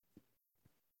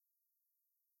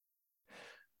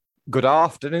Good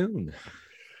afternoon.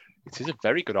 It is a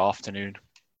very good afternoon.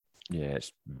 Yeah,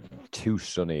 it's too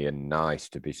sunny and nice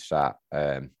to be sat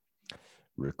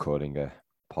recording a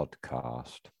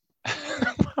podcast.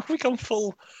 Have we gone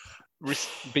full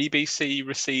BBC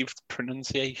received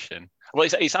pronunciation? Well,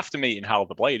 it's after meeting Hal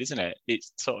the Blade, isn't it? He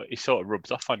sort of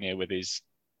rubs off on you with his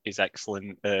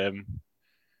excellent,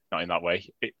 not in that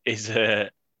way, his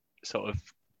sort of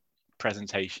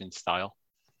presentation style.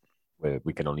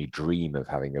 We can only dream of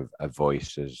having a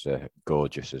voice as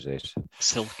gorgeous as his.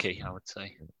 Silky, I would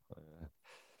say.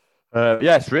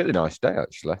 Yeah, it's a really nice day,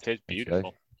 actually. It is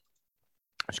beautiful.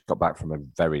 I just got back from a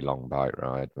very long bike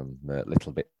ride. I'm a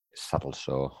little bit saddle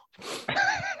sore.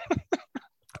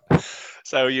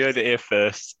 So you heard it here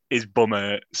first. His bum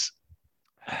hurts.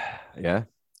 Yeah.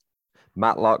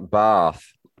 Matlock Bath.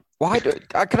 I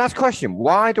can ask a question?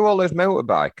 Why do all those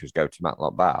motorbikers go to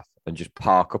Matlock Bath and just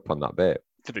park up on that bit?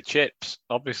 For the chips,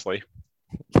 obviously.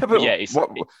 Yeah, but yeah,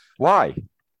 why?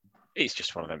 It's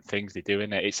just one of them things they do,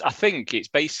 isn't it? I think it's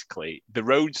basically the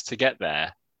roads to get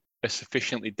there are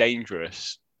sufficiently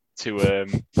dangerous to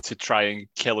try and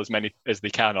kill as many as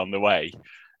they can on the way.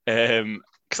 Because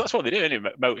that's what they do, isn't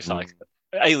it? Motorcycle.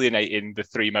 Alienating the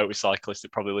three motorcyclists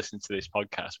that probably listen to this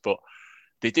podcast, but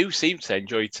they do seem to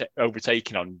enjoy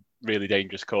overtaking on really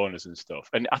dangerous corners and stuff.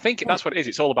 And I think that's what it is.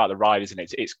 It's all about the ride, isn't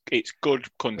it? It's good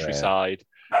countryside,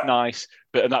 nice,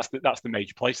 but that's the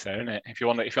major place there, isn't it? If you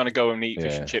want to go and eat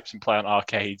fish and chips and play on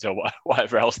arcades or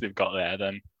whatever else they've got there,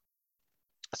 then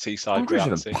seaside. Hundreds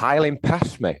of them piling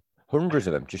past me. Hundreds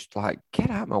of them, just like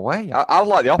get out of my way. I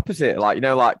like the opposite,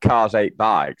 like cars ate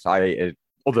bikes. I ate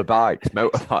other bikes,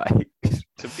 motorbikes.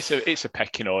 It's a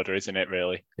pecking order, isn't it,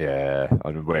 really? Yeah,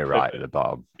 and we're right at the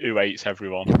bottom. Who hates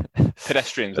everyone?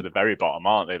 Pedestrians at the very bottom,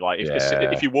 aren't they? Like,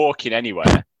 if you're walking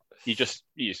anywhere, you just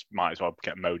might as well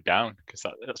get mowed down, because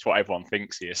that's what everyone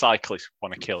thinks here. Cyclists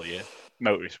want to kill you.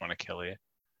 Motorists want to kill you.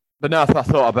 But no, I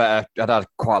thought I'd had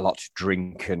quite a lot to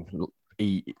drink and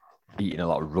eating a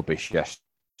lot of rubbish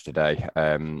yesterday.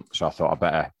 So I thought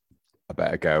I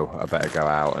better go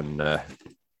out and...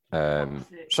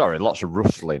 sorry, lots of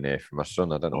rustling here from my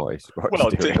son. I don't know what he's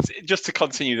doing. Just to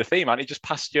continue the theme, he just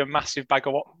passed you a massive bag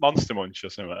of Monster Munch or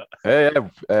something? Yeah.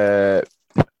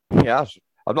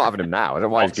 I'm not having them now. I don't know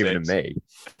why he's giving them me.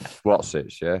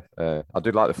 Wotsits, yeah. I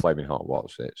do like the flaming hot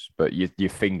Wotsits, but your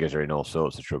fingers are in all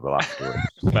sorts of trouble afterwards.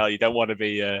 Well, you don't want to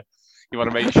be... you want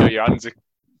to make sure your hands are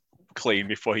clean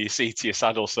before you see to your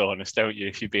saddle soreness, don't you,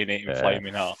 if you've been eating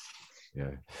flaming hot?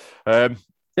 Yeah.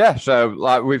 Yeah, so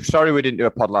sorry we didn't do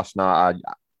a pod last night.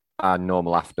 Our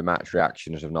normal after match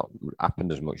reactions have not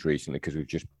happened as much recently because we've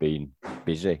just been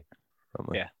busy.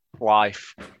 Yeah,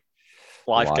 life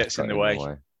gets in the way.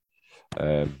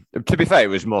 To be fair, it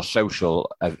was more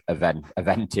social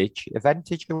eventage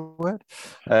a word.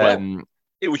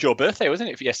 It was your birthday,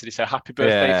 wasn't it, for yesterday? So happy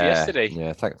birthday for yesterday.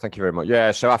 Yeah, thank you very much.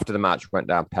 Yeah, so after the match, went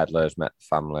down Peddlers, met the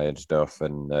family and stuff,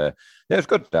 and it was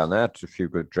good down there. Had a few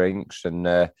good drinks, and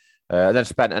then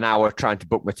spent an hour trying to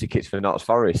book my tickets for Notts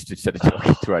Forest instead of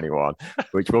talking to anyone,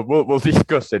 which we'll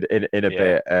discuss in a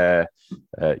bit.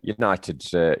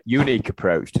 United's unique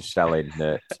approach to selling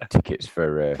tickets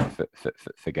for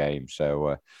games.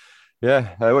 So,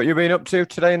 what you been up to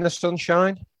today in the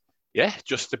sunshine? Yeah,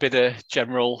 just a bit of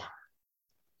general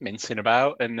mincing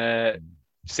about and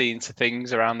seeing to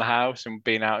things around the house and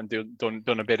being out and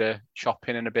done a bit of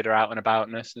shopping and a bit of out and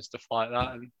aboutness and stuff like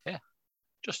that. And yeah.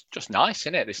 Just nice,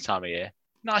 isn't it, this time of year?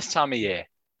 Nice time of year.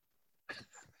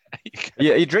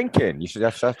 Yeah, are you drinking? You should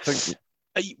have to drink.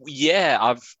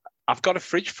 Yeah, I've got a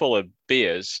fridge full of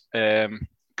beers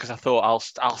because I thought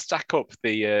I'll stack up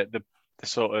the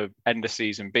sort of end of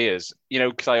season beers.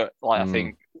 Because I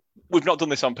think we've not done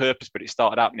this on purpose, but it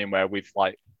started happening where we've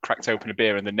cracked open a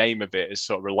beer and the name of it is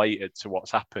sort of related to what's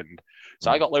happened.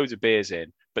 So I got loads of beers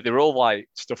in, but they're all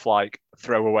stuff like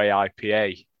throwaway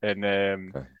IPA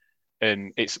and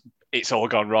it's all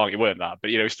gone wrong. It weren't that,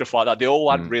 but stuff like that. They all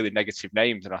had really negative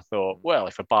names, and I thought, well,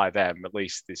 if I buy them, at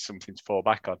least there's something to fall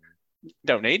back on.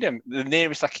 Don't need them. The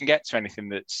nearest I can get to anything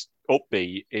that's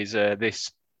upbeat is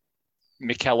this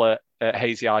Mikkeller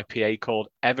hazy IPA called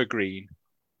Evergreen,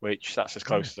 which that's as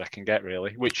close as I can get,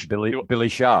 really. Which Billy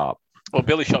Sharp. Well,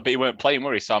 Billy Sharp, but he weren't playing,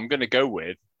 were he? So my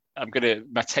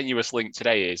tenuous link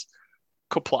today is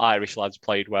a couple of Irish lads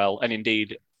played well, and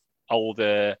indeed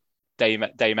older Dame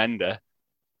Ender,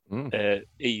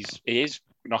 he is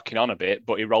knocking on a bit,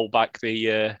 but he rolled back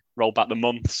the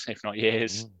months, if not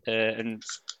years, and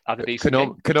had a decent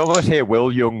game. Can almost hear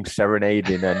Will Young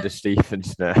serenading Ender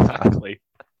Stevens now. Exactly.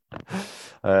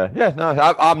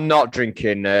 I'm not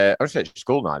drinking. I would say it's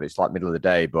school night. It's like middle of the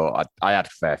day, but I had a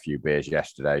fair few beers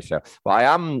yesterday. So, but I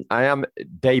am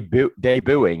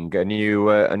debuting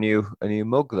a new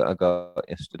mug that I got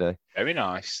yesterday. Very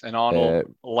nice. An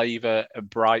Arnold Laver, a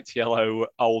bright yellow,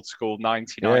 old school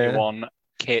 1991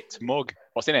 kit mug.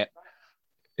 What's in it?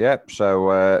 Yep.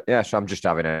 So so I'm just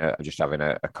having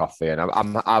a coffee, and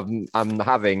I'm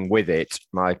having with it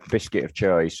my biscuit of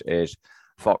choice is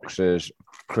Fox's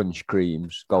Crunch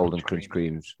Creams, Golden Crunch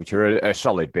Creams, which are a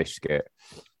solid biscuit.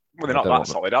 Well, they're not that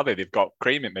solid, are they? They've got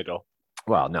cream in the middle.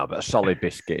 Well, no, but a solid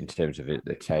biscuit in terms of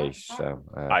the taste. So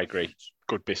I agree.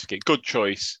 Good biscuit. Good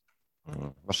choice.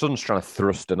 My son's trying to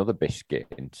thrust another biscuit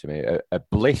into me. A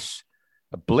Blissfuls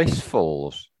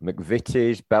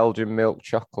McVitie's Belgian milk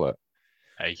chocolate.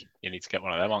 Hey, you need to get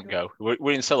one of them on go.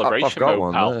 We're in celebration I've got mode,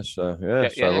 one pal. there, so yeah.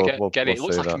 We'll get it. It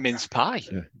looks like a mince pie.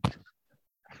 Yeah.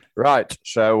 Right.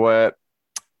 So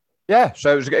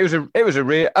so it was a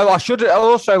real. Oh, I'll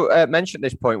also mention at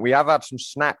this point we have had some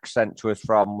snacks sent to us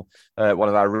from one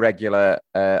of our regular.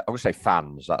 I would say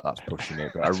fans. That's pushing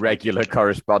it, but a regular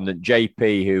correspondent,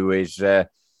 JP, who is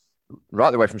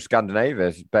right the way from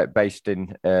Scandinavia, based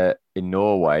in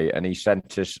Norway, and he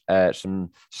sent us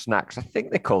some snacks. I think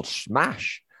they're called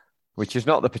Smash, which is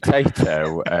not the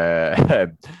potato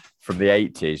from the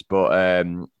 80s, but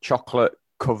chocolate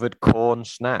covered corn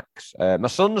snacks. My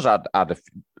son's had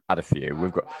a few.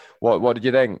 We've got what did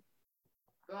you think?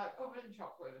 Covered in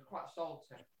chocolate, it's quite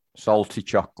salty. Salty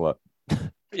chocolate.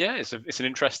 Yeah, it's an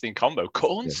interesting combo.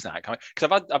 Corn snack,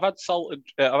 because I've had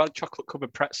chocolate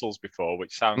covered pretzels before,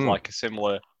 which sounds like a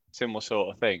similar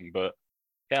sort of thing. But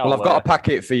yeah, well, I've got a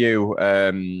packet for you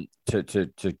to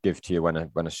give to you when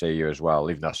I see you as well.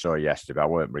 Even though I saw you yesterday, but I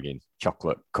weren't bringing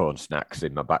chocolate corn snacks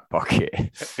in my back pocket. A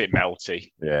bit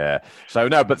melty. Yeah. So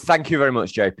no, but thank you very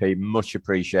much, JP. Much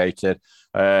appreciated.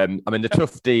 I mean the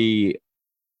Tufty.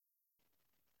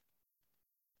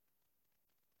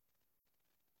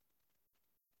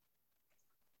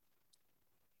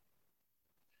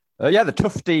 The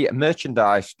Tufty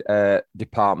merchandise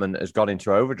department has gone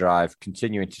into overdrive,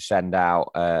 continuing to send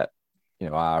out,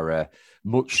 our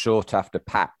much sought after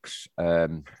packs,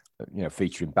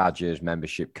 featuring badges,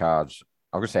 membership cards.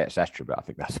 I was going to say etc., but I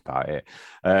think that's about it.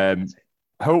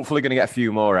 Hopefully, going to get a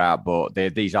few more out, but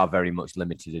these are very much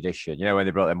limited edition. You know, when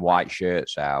they brought them white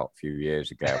shirts out a few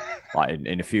years ago, like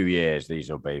in a few years,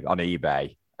 these will be on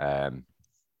eBay.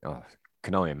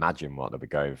 Can only imagine what they'll be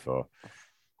going for.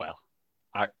 Well,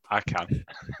 I can.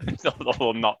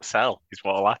 They'll not sell is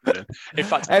what will happen. In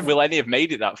fact, will any have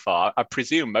made it that far? I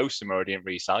presume most of them are already in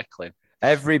recycling.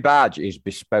 Every badge is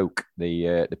bespoke.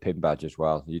 The pin badge as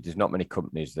well. There's not many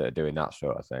companies that are doing that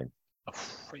sort of thing.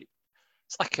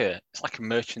 It's like a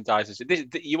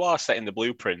merchandiser. You are setting the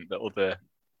blueprint that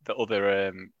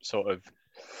other sort of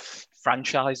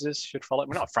franchises should follow.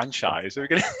 We're not a franchise. We're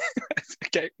going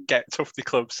to get Tufty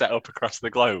Club set up across the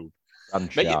globe.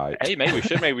 Maybe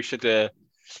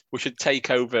we should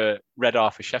take over Red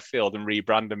Arthur Sheffield and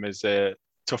rebrand them as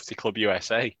Tufty Club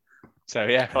USA. So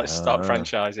yeah, let's start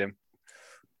franchising.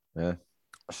 Yeah.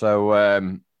 So I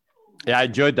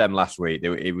enjoyed them last week.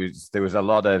 There was a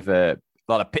lot of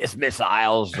piss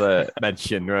missiles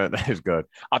mentioned. Right? That was good.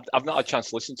 I've not had a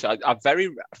chance to listen to. I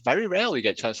very very rarely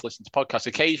get a chance to listen to podcasts.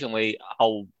 Occasionally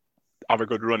I'll have a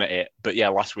good run at it, but yeah,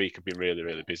 last week I've been really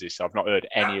really busy, so I've not heard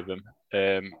any of them.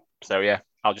 So yeah,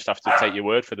 I'll just have to take your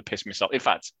word for the piss missile. In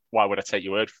fact, why would I take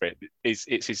your word for it? It's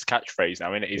his catchphrase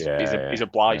now, isn't it? He's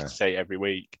obliged to say it every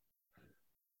week.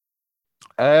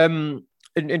 In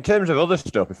terms of other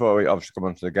stuff, before we obviously come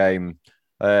on to the game,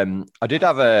 I did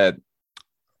have I'm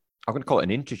going to call it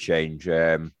an interchange,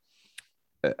 a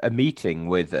meeting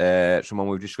with someone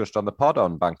we've discussed on the pod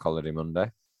on Bank Holiday Monday.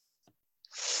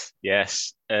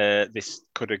 Yes, this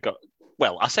could have got.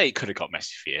 Well, I say it could have got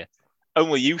messy for you.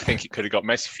 Only you think it could have got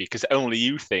messy for you because only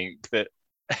you think that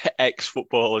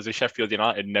ex-footballers of Sheffield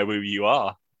United know who you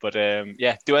are. But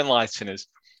do enlighten us.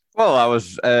 Well, I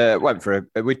was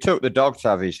we took the dog to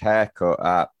have his haircut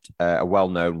at a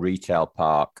well-known retail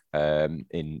park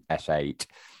in S8,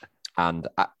 and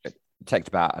it takes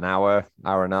about an hour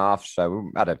and a half. So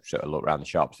we had a sort of look around the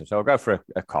shops, and so I'll go for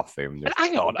a coffee.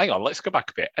 Hang on, let's go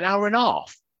back a bit. An hour and a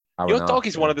half. Your dog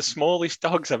is one of the smallest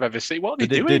dogs I've ever seen. What are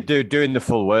they doing? Doing the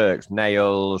full works,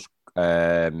 nails,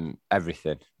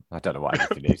 everything. I don't know what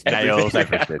everything is. Nails,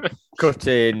 everything.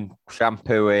 Cutting,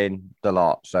 shampooing, the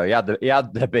lot. So he had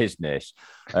the business.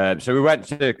 So we went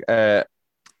to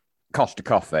Costa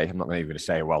Coffee. I'm not even going to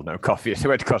say a well-known coffee. So I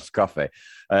went to Costa Coffee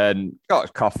and got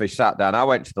a coffee, sat down. I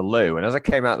went to the loo. And as I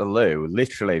came out of the loo,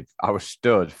 literally, I was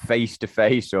stood face to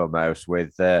face almost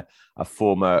with a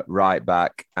former right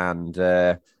back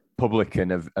and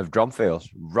publican of Dronfields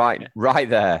right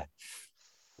there.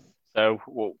 So,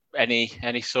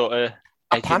 any sort of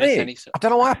I panicked. I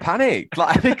don't know why I panicked.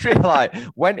 Like I literally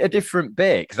went a different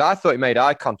bit because I thought he made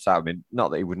eye contact with me.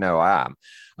 Not that he would know who I am.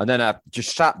 And then I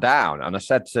just sat down and I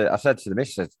said to the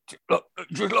missus, look at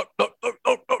it.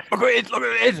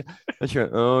 And she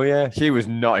went, oh yeah. She was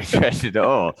not interested at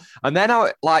all. And then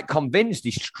I convinced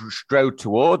he strode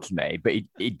towards me, but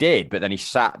he did. But then he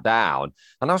sat down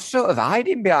and I was sort of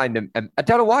hiding behind him. And I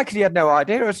don't know why, because he had no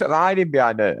idea. I was sort of hiding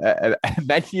behind a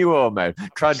menu almost,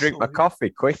 trying to drink my coffee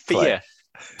quickly. Fear.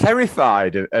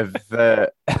 Terrified of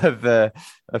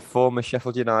former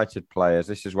Sheffield United players.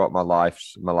 This is what my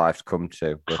life's come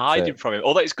to. But, hiding from him.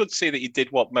 Although it's good to see that you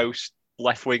did what most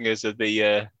left wingers of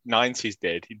the 90s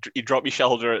did. You dropped your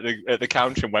shoulder at the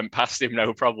counter and went past him,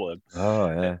 no problem.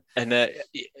 Oh yeah. And I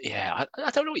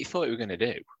don't know what you thought you were going to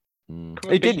do.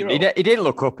 He didn't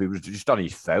look up. He was just on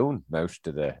his phone most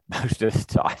of the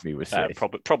time. He was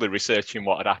probably researching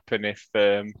what had happened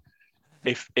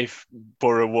if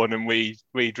Borough won and we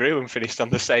drew and finished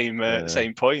on the same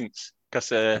points, because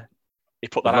he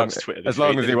put that on Twitter. As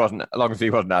long as he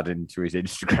wasn't adding to his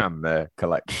Instagram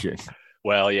collection.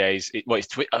 Well, yeah,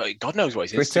 God knows what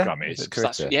his Twitter?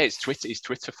 Instagram is. His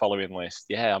Twitter following list.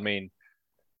 Yeah, I mean,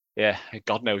 yeah,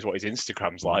 God knows what his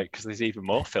Instagram's like, because there's even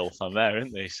more filth on there,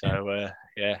 isn't there? So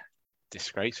yeah,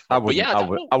 disgraceful. I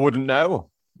wouldn't know.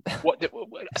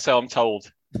 So I'm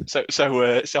told. So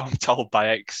I'm told by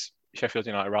ex-Sheffield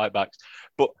United right backs.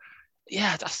 But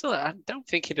yeah, I don't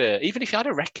think he'd even if he had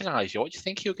to recognise you, what do you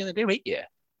think he was going to do? Hit you?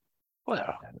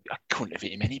 Well, I couldn't have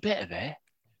hit him any better there.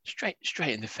 Straight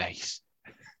in the face.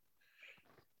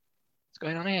 What's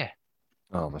going on here?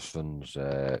 Oh, my son's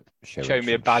showing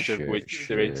me a badge of which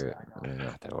there is. I don't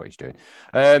know what he's doing.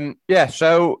 Yeah.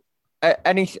 So,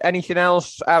 anything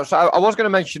else outside? I was going to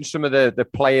mention some of the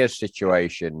players'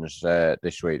 situations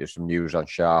this week. There's some news on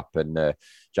Sharp and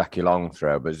Jackie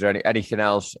Longthrow. But is there anything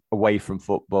else away from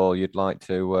football you'd like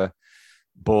to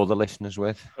bore the listeners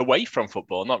with? Away from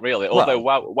football, not really. Although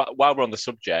while we're on the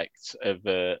subject of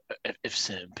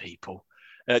certain people,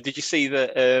 did you see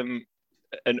that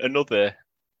another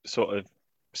sort of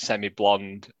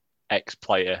semi-blonde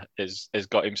ex-player has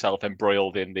got himself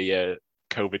embroiled in the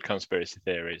COVID conspiracy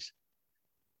theories?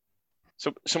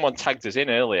 So someone tagged us in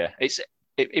earlier.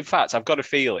 In fact, I've got a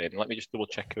feeling. Let me just double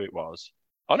check who it was.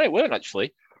 Oh no, it weren't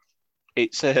actually.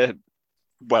 It's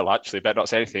well, actually, better not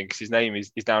say anything because his name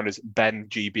is down as Ben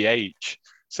GBH.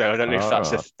 So I don't know if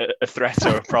that's a threat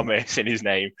or a promise in his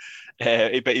name.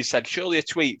 But he said, surely a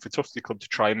tweet for Tufty Club to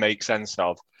try and make sense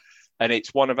of. And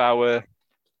it's one of our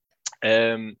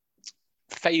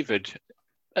favoured.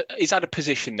 He's had a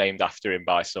position named after him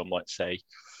by some, let's say,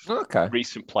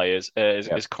 recent players.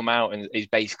 Has come out and is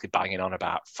basically banging on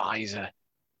about Pfizer.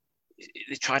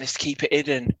 They're trying to keep it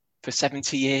hidden for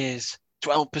 70 years,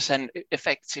 12%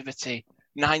 effectivity.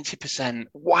 90%.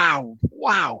 Wow.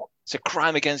 It's a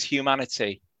crime against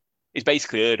humanity. He's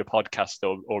basically heard a podcast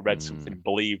or read something,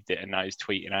 believed it, and now he's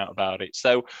tweeting out about it.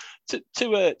 So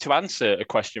to answer a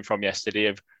question from yesterday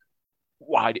of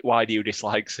why do you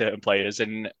dislike certain players?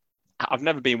 And I've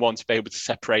never been one to be able to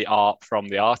separate art from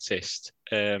the artist.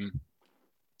 In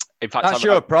fact, that's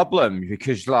your problem,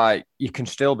 because you can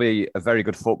still be a very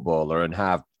good footballer and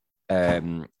have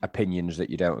opinions that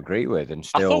you don't agree with, and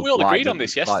still. I thought we all agreed on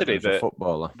this yesterday that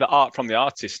the art from the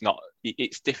artist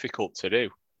it's difficult to do.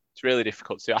 It's really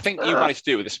difficult to do. I think you managed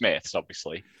to do it with the Smiths,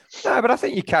 obviously. No, but I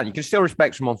think you can. You can still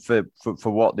respect someone for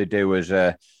what they do as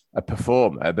a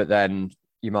performer, but then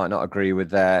you might not agree with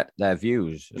their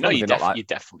views. You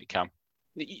definitely can.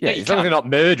 As long as they're not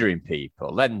murdering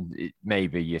people, then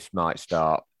maybe you might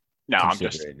start. No,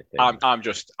 I'm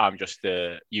just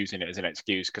using it as an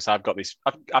excuse because I've got this.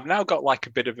 I've now got like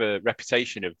a bit of a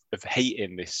reputation of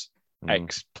hating this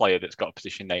ex-player that's got a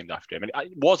position named after him, and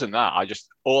it wasn't that.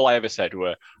 All I ever said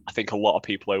were I think a lot of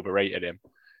people overrated him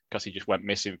because he just went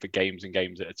missing for games and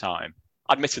games at a time.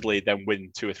 Admittedly, then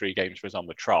win 2 or 3 games for us on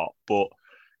the trot, but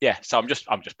yeah. So I'm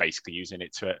just basically using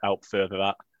it to help further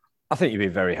that. I think you've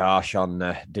been very harsh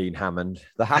on Dean Hammond.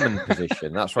 The Hammond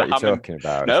position, that's what you're talking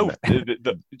about. No,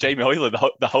 the Jamie Hoyland,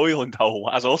 the Hoyland hole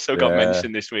has also got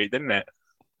mentioned this week, didn't it?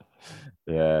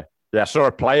 Yeah. Yeah, I saw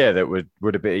a player that would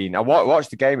have been. I watched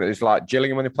the game. It was like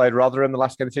Gillingham when they played Rotherham the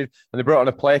last game of the season, and they brought on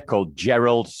a player called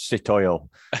Gerald Sitoyle,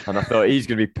 and I thought he's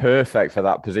going to be perfect for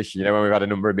that position. You know, when we've had a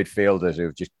number of midfielders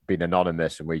who've just been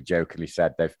anonymous, and we jokingly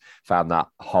said they've found that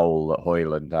hole that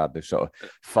Hoyland had. They've sort of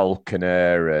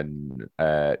Falconer and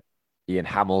Ian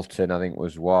Hamilton, I think,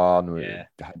 was one. Yeah.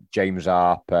 James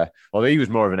Harper. Although he was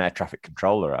more of an air traffic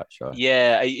controller, actually.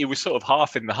 Yeah, he was sort of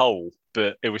half in the hole,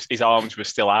 but it was his arms were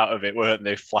still out of it, weren't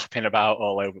they? Flapping about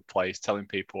all over the place, telling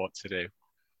people what to do.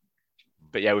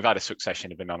 But yeah, we've had a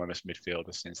succession of anonymous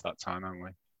midfielders since that time, haven't we?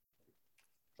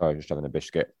 Oh, just having a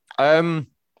biscuit.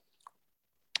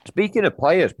 Speaking of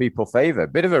players people favour,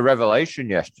 bit of a revelation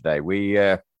yesterday. We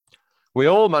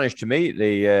all managed to meet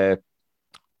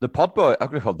the Pod Boy. I'm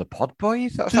going to call them the Pod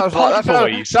Boys. That sounds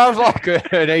like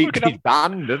an 80s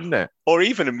band, doesn't it? Or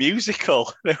even a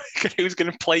musical. Who's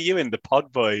going to play you in the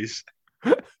Pod Boys?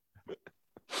 But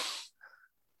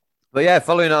yeah,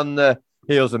 following on the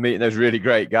heels of meeting those really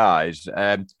great guys,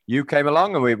 you came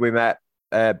along and we met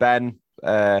Ben,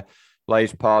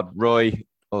 Blaze Pod, Roy,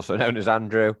 also known as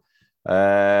Andrew.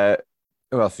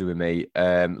 Who else did we meet?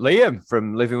 Liam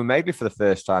from Living with Magley for the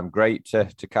first time. Great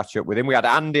to catch up with him. We had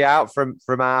Andy out from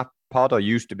our pod, or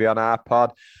used to be on our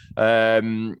pod.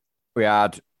 We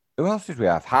had, who else did we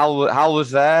have? Hal was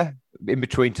there in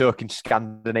between talking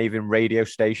Scandinavian radio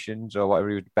stations or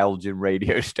whatever, Belgian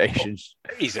radio stations.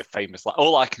 He's a famous.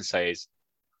 All I can say is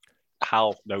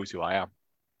Hal knows who I am.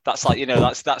 That's like,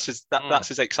 that's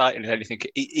as exciting as anything.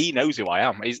 He knows who I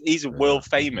am. He's a world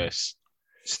famous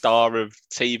star of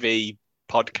TV,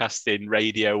 podcasting,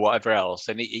 radio, whatever else,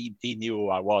 and he knew who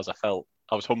I was. I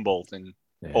was humbled and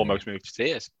almost moved to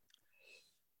tears.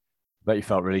 Bet you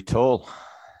felt really tall.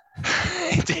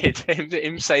 He did.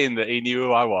 Him saying that he knew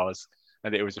who I was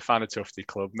and that it was a fan of Tufty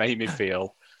Club made me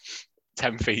feel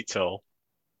 10 feet tall.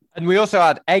 And we also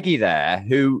had Eggy there,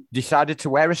 who decided to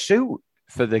wear a suit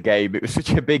for the game. It was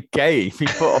such a big game. He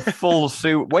put a full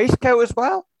suit waistcoat as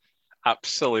well.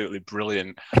 Absolutely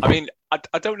brilliant. I mean,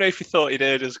 I don't know if he thought he'd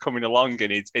heard us coming along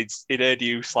and he'd heard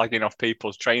you slagging off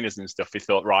people's trainers and stuff. He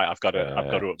thought, right, I've got to up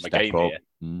my game up.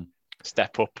 here,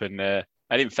 step up. And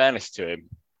in fairness to him,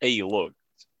 he looked.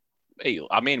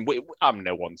 I'm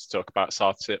no one to talk about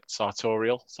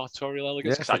sartorial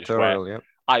elegance. Yeah, sartorial, yeah.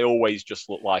 I always just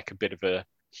look like a bit of a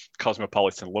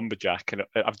cosmopolitan lumberjack, and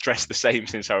I've dressed the same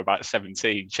since I was about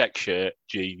 17. Check shirt,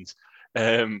 jeans,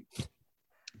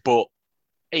 but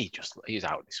he's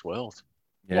out of this world.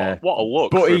 Yeah, what a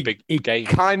look for a big game.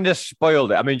 He kind of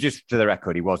spoiled it. I mean, just to the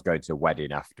record, he was going to a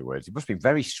wedding afterwards. He must have been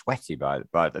very sweaty by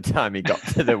the time he got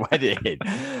to the wedding.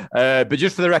 But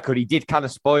just for the record, he did kind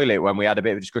of spoil it when we had a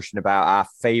bit of a discussion about our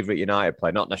favourite United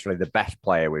player, not necessarily the best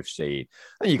player we've seen.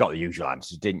 And you got the usual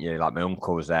answers, didn't you? Like my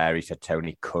uncle was there. He said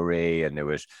Tony Curry, and there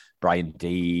was Brian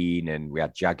Dean, and we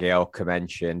had Jagielka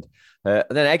mentioned. And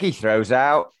then Eggy throws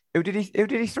out. Who did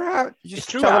he throw out? Just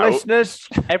tell the listeners.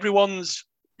 Everyone's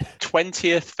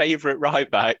 20th favourite right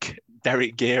back,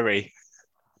 Derek Geary.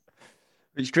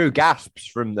 It's true, gasps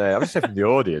from the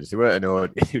audience. They weren't an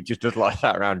audience who just does like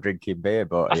that around drinking beer.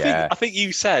 But I think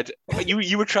you said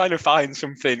you were trying to find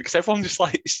something because everyone just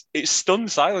like it's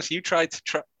stunned silence. You tried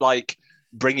to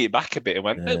bring it back a bit and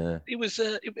went. It was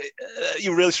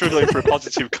you're really struggling for a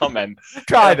positive comment.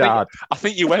 Tried hard. I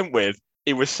think you went with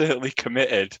he was certainly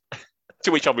committed.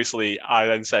 To which obviously I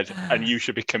then said, and you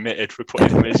should be committed for putting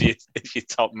him as your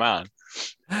top man.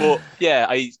 But yeah,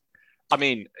 I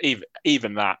mean,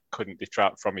 even that couldn't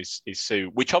detract from his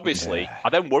suit, which obviously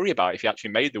I then worry about if he actually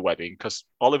made the wedding because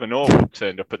Oliver Norman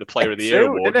turned up at the Player of the Year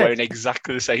award wearing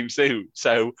exactly the same suit.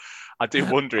 So I do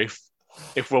wonder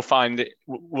if we'll find it,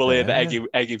 we'll hear that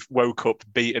Eggy woke up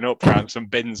beaten up around some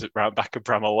bins around back of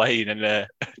Bramall Lane and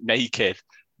naked.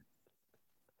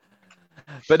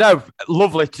 But no,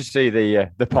 lovely to see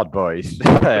the Pod Boys.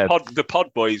 The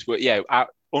Pod Boys were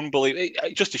unbelievable.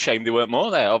 Just a shame they weren't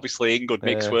more there. Obviously, Ingud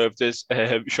Mick swerved us.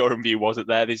 Shoreham View wasn't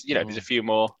there. There's a few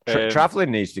more.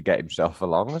 Travelling needs to get himself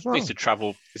along as well. Needs to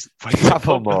travel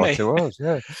more to us.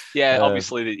 Yeah, yeah.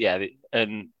 Obviously,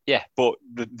 But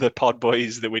the Pod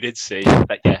Boys that we did see,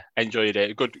 enjoyed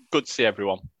it. Good to see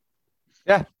everyone.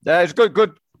 Yeah, it's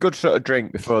good sort of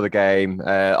drink before the game.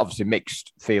 Obviously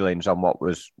mixed feelings on what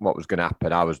was going to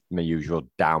happen. I was my usual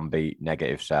downbeat,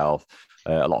 negative self.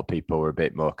 A lot of people were a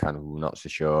bit more kind of not so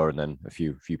sure, and then a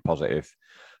few positive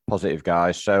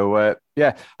guys. So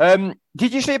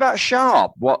did you see about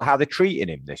Sharp? How they're treating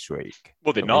him this week?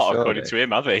 Well, they're not according to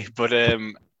him, have they? But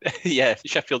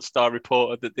Sheffield Star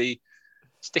reported that the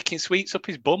sticking sweets up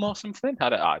his bum or something.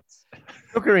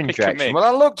 Sugar injection. Well,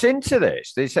 I looked into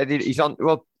this. They said he's on.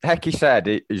 Well, heck, he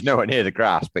said he's nowhere near the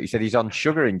grass, but he said he's on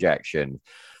sugar injection.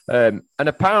 And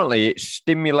apparently it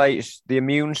stimulates the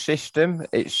immune system.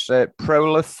 It's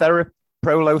prolotherapy,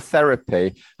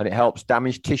 and it helps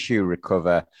damaged tissue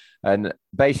recover. And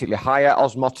basically, higher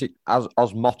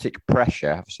osmotic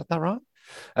pressure. Have I said that right?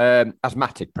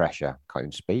 Asthmatic pressure. Can't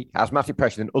even speak. Asthmatic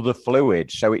pressure than other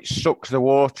fluids. So it sucks the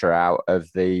water out of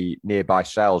the nearby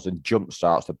cells and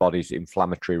jumpstarts the body's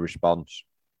inflammatory response.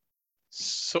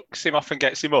 Sucks him off and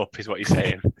gets him up, is what you're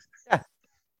saying. Yeah.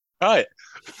 Right.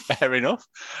 Fair enough.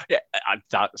 Yeah,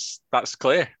 that's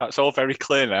clear. That's all very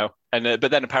clear now. And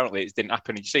but then apparently it didn't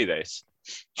happen. Did you see this?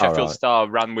 Sheffield Star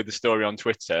ran with the story on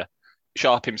Twitter.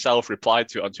 Sharp himself replied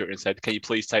to it on Twitter and said, "Can you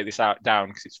please take this down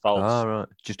because it's false?" All right.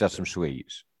 Just had some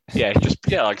sweets. Yeah,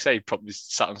 like I say, probably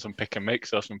sat on some pick and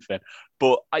mix or something.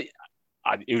 But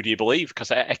who do you believe? Because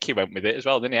Eki went with it as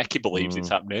well, didn't he? Eki believes it's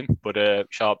happening, but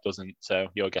Sharp doesn't. So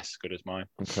your guess is as good as mine.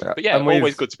 Okay. But yeah,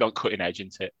 always good to be on cutting edge,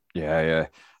 isn't it? Yeah.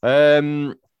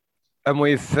 And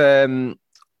we've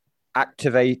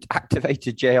activated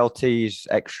JLT's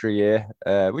extra year,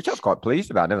 which I was quite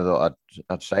pleased about. I never thought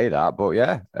I'd say that, but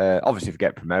yeah, obviously if we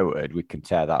get promoted, we can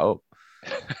tear that up.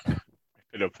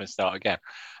 It up and start again.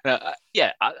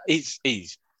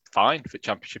 He's fine for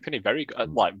Championship, isn't he? Very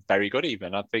good, very good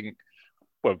even. I think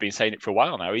we've been saying it for a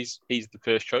while now. He's the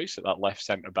first choice at that left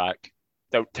centre back.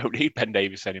 Don't need Ben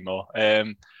Davies anymore.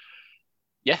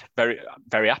 Very,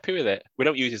 very happy with it. We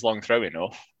don't use his long throw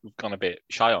enough. We've gone a bit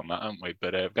shy on that, haven't we?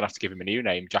 But we're gonna have to give him a new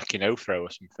name, Jackie No Throw or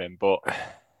something. But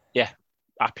yeah,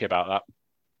 happy about that.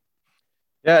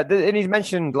 Yeah, and he's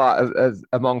mentioned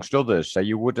amongst others. So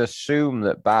you would assume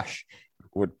that Bash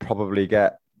would probably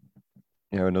get,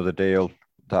 another deal.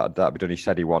 That'd be done. He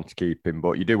said he wanted to keep him,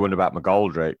 but you do wonder about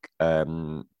McGoldrick.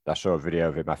 I saw a video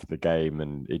of him after the game,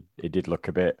 and he did look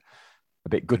a bit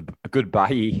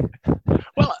goodbye.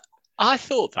 Well, I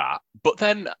thought that, but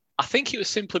then I think it was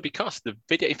simply because the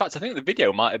video. In fact, I think the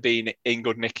video might have been in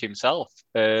good nick himself,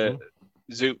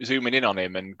 zooming in on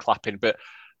him and clapping. But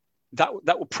that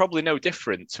was probably no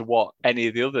different to what any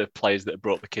of the other players that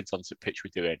brought the kids onto the pitch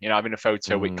were doing. Having a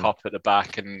photo with Cop at the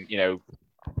back and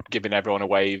giving everyone a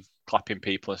wave, clapping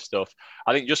people and stuff.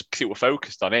 I think just because it were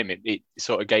focused on him, it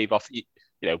sort of gave off,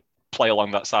 play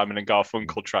along that Simon and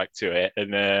Garfunkel track to it,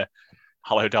 and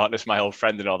Hello Darkness, my old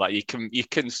friend, and all that. You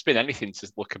can spin anything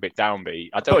to look a bit downbeat.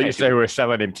 I don't. You say we were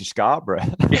selling him to Scarborough.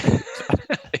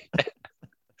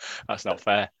 That's not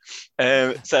fair.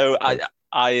 So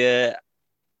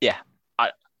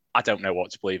I don't know what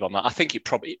to believe on that. I think it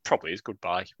probably is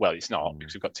goodbye. Well, it's not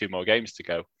because we've got 2 more games to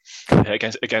go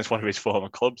against one of his former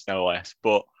clubs, no less.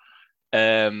 But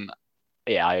I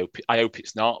hope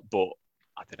it's not. But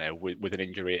I don't know. With an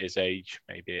injury at his age,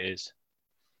 maybe it is.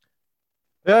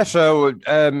 Yeah. So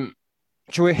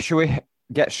should we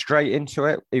get straight into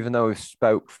it? Even though we've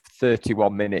spoke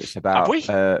 31 minutes about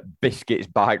biscuits,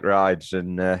 bike rides,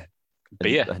 and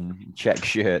beer and check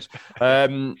shirts.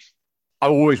 I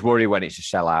always worry when it's a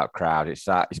sellout crowd. It's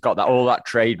got all that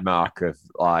trademark of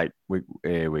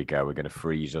here we go, we're going to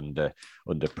freeze under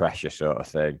pressure sort of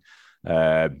thing.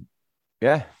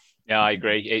 Yeah, I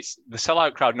agree. It's the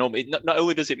sellout crowd. Normally, not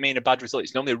only does it mean a bad result,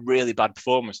 it's normally a really bad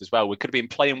performance as well. We could have been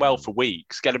playing well for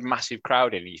weeks, get a massive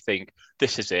crowd in, and you think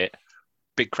this is it.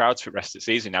 Big crowds for the rest of the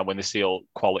season now when they see all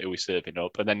quality we're serving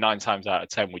up, and then 9 times out of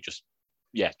 10 we just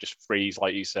freeze,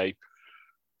 like you say,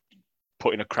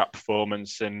 put in a crap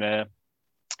performance and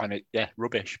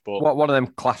rubbish. But one of them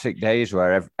classic days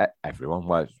where everyone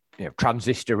was,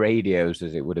 transistor radios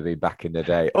as it would have been back in the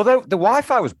day. Although the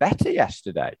Wi-Fi was better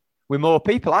yesterday with more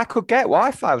people. I could get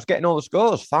Wi-Fi. I was getting all the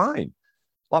scores fine.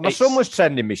 My son was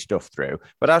sending me stuff through,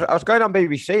 but I was going on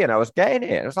BBC and I was getting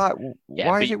it. I was like,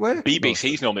 why is it working?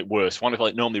 BBC's normally worse. One of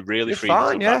normally really freezes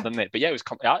up, doesn't it? But yeah, it was.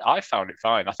 I found it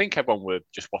fine. I think everyone were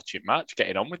just watching match,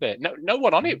 getting on with it. No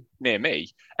one on it near me.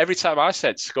 Every time I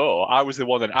said score, I was the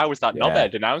one that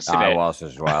knobhead announcing it. I was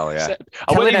as well. Yeah,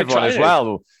 telling everyone as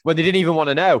well when they didn't even want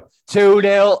to know.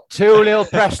 2-0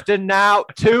 Preston now.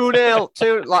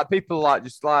 2-0. Like people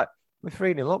we're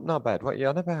 3-0 up, not bad. What are you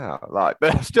on about?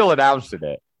 But I'm still announcing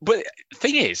it. But the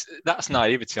thing is, that's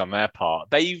naivety on their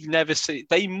part. They've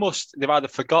either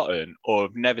forgotten or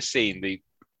have never seen the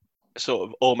sort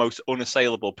of almost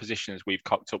unassailable positions we've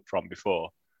cocked up from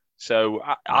before. So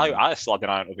I still had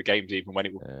an eye on other games, even when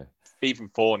it was even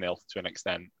 4-0 to an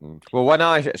extent. Well, when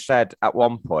I said at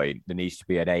one point there needs to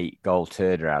be an 8-goal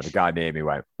turnaround, the guy near me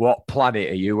went, "What planet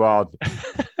are you on?"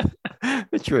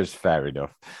 Which was fair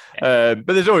enough. But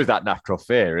there's always that natural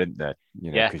fear, isn't there?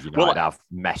 Because you might have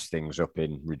messed things up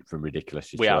from ridiculous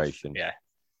situations.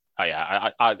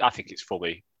 I think it's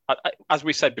fully, as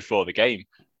we said before the game,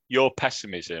 your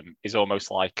pessimism is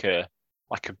almost like a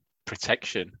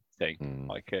protection thing,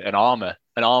 like an armor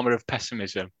of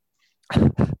pessimism.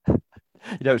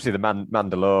 You don't see the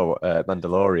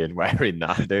Mandalorian wearing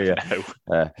that, do you?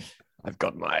 No. I've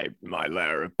got my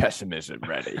layer of pessimism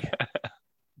ready.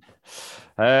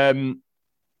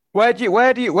 Where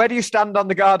do you stand on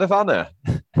the Guard of Honor?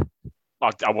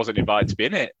 I wasn't invited to be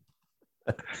in it,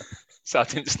 so I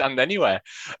didn't stand anywhere.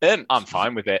 I'm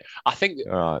fine with it. I think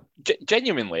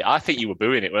genuinely, I think you were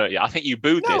booing it, weren't you? I think you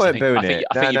booed this. I think you booed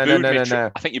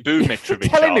I think you booed Mitrovic.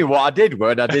 Telling me what I did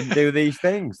when I didn't do these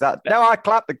things. I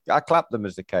clapped them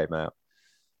as they came out.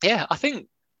 Yeah, I think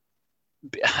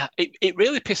it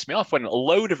really pissed me off when a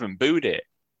load of them booed it,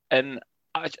 and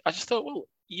I just thought, well,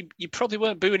 you probably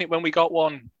weren't booing it when we got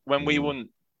one when we won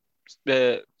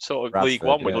sort of Bradford, League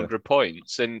One with 100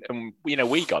 points, and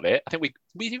we got it. I think we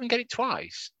didn't even get it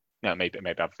twice. No, maybe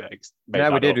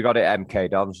we did. We got it at MK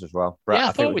Dons as well.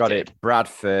 I think we got it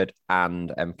Bradford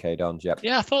and MK Dons. Yep.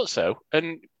 Yeah, I thought so.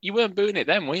 And you weren't booing it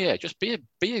then, were you? Just be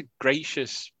a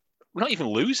gracious, not even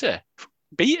loser.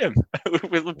 Beat him.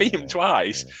 We'll beat him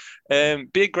twice. Yeah.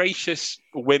 Be a gracious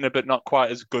winner, but not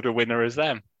quite as good a winner as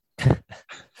them.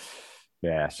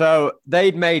 Yeah. So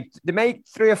they made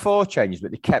 3 or 4 changes,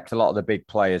 but they kept a lot of the big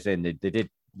players in. They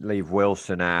did leave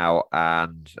Wilson out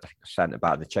and centre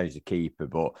back. They changed the keeper,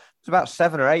 but it's about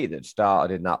 7 or 8 that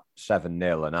started in that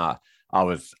 7-0, and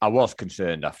I was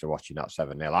concerned after watching that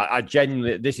 7-0. I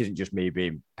genuinely, this isn't just me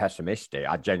being pessimistic.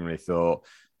 I genuinely thought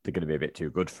they're going to be a bit too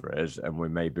good for us, and we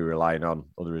may be relying on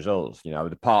other results.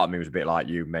 The part of me was a bit like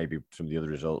you. Maybe some of the other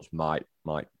results might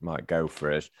go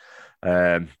for us.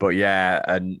 But yeah,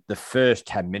 and the first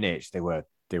 10 minutes they were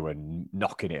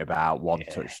knocking it about,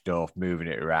 one-touch stuff, moving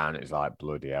it around. It's like,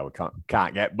 bloody hell, we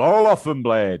can't get ball off them,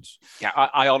 Blades. Yeah,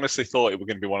 I honestly thought it was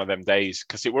going to be one of them days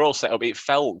because it were all set up. It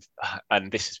felt,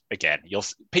 and this is, again,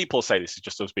 people say this is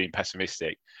just us being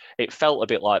pessimistic. It felt a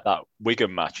bit like that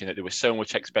Wigan match in that there was so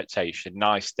much expectation,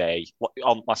 nice day,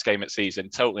 on last game of the season,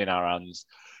 totally in our hands.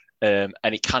 And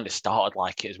it kind of started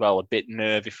like it as well, a bit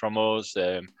nervy from us.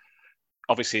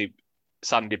 Obviously,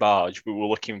 Sandy Barge, we were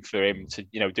looking for him to,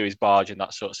 do his barge, and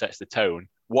that sort of sets the tone.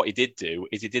 What he did do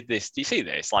is he did this. Do you see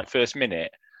this? Like first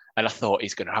minute, and I thought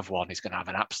he's going to have one. He's going to have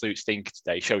an absolute stinker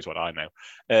today. Shows what I know.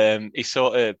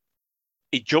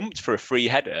 He jumped for a free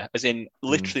header, as in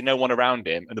literally no one around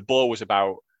him, and the ball was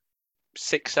about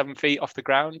 6-7 feet off the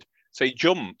ground. So he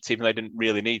jumped, even though he didn't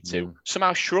really need to.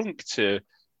 Somehow shrunk to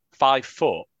 5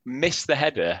 foot, missed the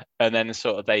header, and then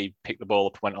sort of they picked the ball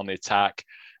up and went on the attack.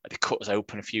 They cut us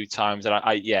open a few times, and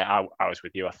I was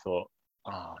with you. I thought,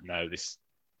 oh no, it's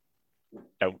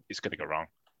going to go wrong.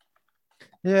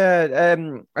 Yeah,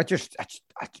 I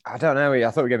don't know.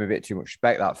 I thought we gave him a bit too much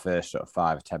respect that first sort of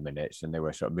 5 or 10 minutes, and they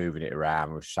were sort of moving it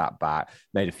around. We sat back,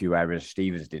 made a few errors.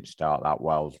 Stevens didn't start that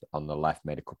well on the left,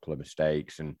 made a couple of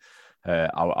mistakes, and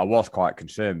I was quite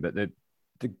concerned. But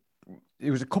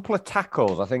there was a couple of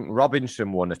tackles. I think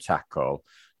Robinson won a tackle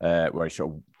where he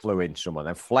sort of flew in someone,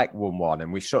 then Fleck won one,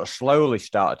 and we sort of slowly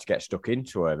started to get stuck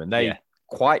into him, and they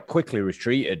quite quickly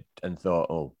retreated and thought,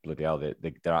 oh bloody hell,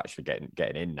 they're actually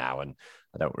getting in now, and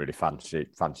I don't really fancy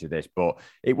this. But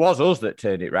it was us that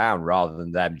turned it round rather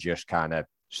than them just kind of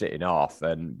sitting off.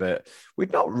 But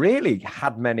we'd not really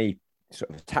had many sort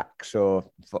of attacks or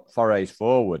forays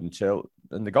forward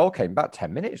and the goal came about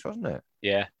 10 minutes, wasn't it?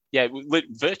 Yeah,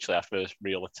 virtually our first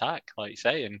real attack, like you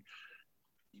say, and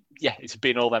yeah, it's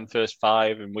been all them first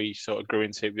 5, and we sort of grew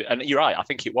into it. And you're right, I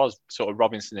think it was sort of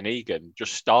Robinson and Egan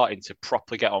just starting to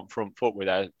properly get on front foot with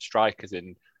their strikers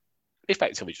and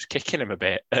effectively just kicking them a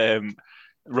bit,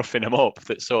 roughing them up,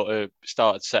 that sort of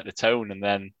started to set the tone. And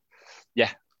then,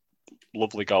 yeah,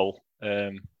 lovely goal.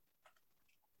 I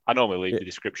normally leave the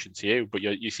description to you, but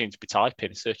you seem to be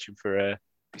typing, searching for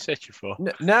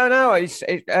No. It's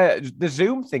the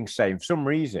Zoom thing saying for some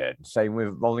reason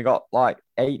we've only got like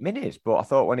 8 minutes, but I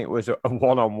thought when it was a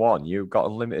 1-on-1, you got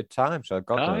unlimited time. So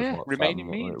remaining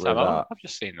meeting time. I've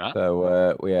just seen that.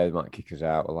 So they might kick us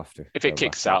out. We'll have to. If it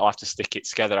kicks out, I'll have to stick it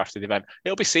together after the event.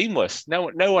 It'll be seamless. No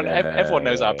one, everyone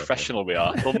knows how professional we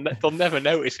are. They'll never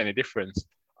notice any difference.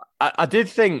 I did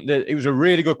think that it was a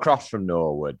really good cross from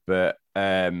Norwood, but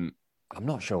I'm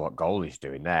not sure what goal he's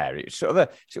doing there. It's sort of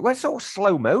it went sort of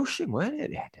slow motion, weren't it,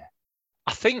 the header?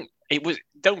 I think it was.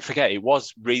 Don't forget, it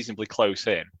was reasonably close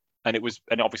in, and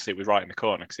obviously it was right in the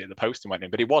corner because the post went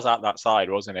in. But it was at that side,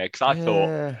 wasn't it? Because I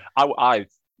thought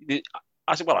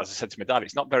as I said to my dad,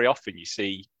 it's not very often you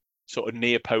see sort of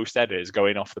near post headers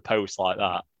going off the post like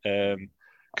that.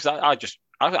 Because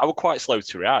I was quite slow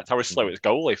to react. I was slow as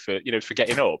goalie for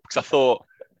getting up because I thought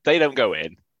they don't go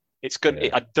in. It's good.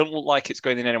 I don't look like it's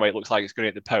going in anyway. It looks like it's going to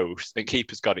hit the post. And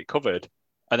keeper's got it covered.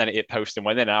 and then it hit post and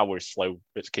went in. I was slow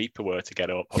as keeper were to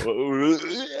get up.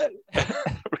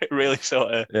 Really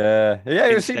sort of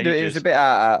it was a bit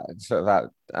out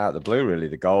of the blue, really,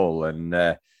 the goal,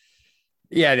 and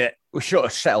we sort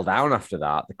of settled down after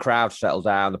that. The crowd settled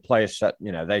down. The players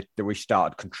we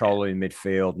started controlling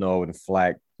midfield. Norwood and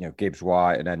Fleck, Gibbs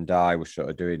White and Ndai were sort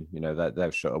of doing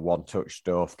their sort of one-touch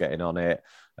stuff, getting on it.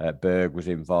 Berg was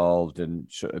involved, and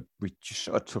we just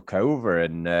sort of took over,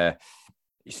 and it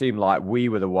seemed like we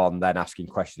were the one then asking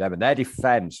questions of them. And their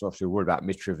defence, obviously, we were worried about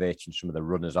Mitrovic and some of the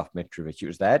runners off Mitrovic. It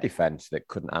was their defence that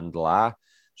couldn't handle our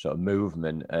sort of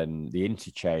movement and the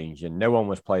interchange, and no one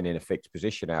was playing in a fixed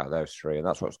position out of those three, and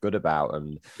that's what's good about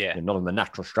them. None of them are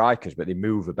natural strikers, but they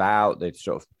move about, they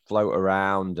sort of float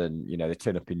around, and they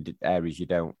turn up in areas you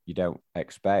don't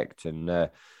expect. And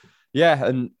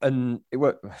and it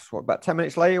worked. About 10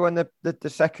 minutes later when the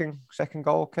second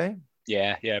goal came.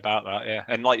 Yeah, about that. Yeah,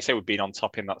 and like you say, we've been on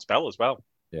top in that spell as well.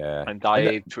 Yeah, and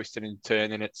Dye twisting and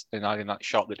turning it, and having that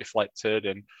shot that deflected,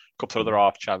 and a couple of other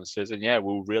half chances, and we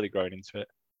were really growing into it.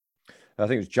 I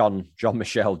think it was John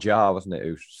Michel Jarre, wasn't it,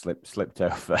 who slipped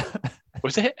over?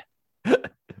 Was it?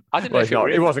 I didn't know.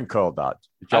 It wasn't called that.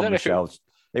 John Michel's.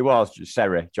 It was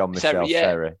Seri. John Michel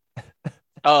Seri.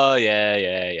 Oh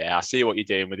yeah. I see what you're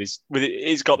doing with his.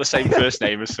 He's got the same first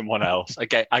name as someone else. I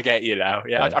get you now.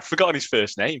 Yeah, I'd forgotten his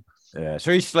first name. Yeah,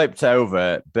 so he slipped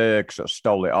over. Berg sort of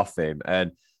stole it off him,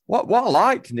 and what I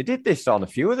liked, and they did this on a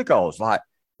few of the goals,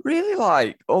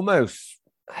 almost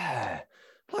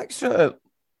sort of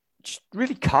just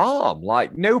really calm,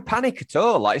 no panic at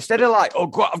all. Instead of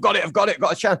I've got it,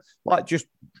 got a chance. Just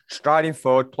striding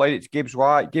forward, played it to Gibbs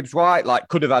White. Gibbs White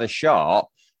could have had a shot,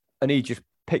 and he just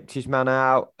picked his man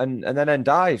out, and then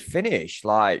Ndai's finished.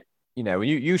 When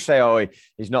you say,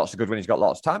 he's not so good when he's got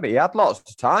lots of time, but he had lots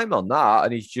of time on that,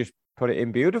 and he's just put it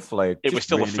in beautifully. It was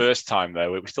still the first time,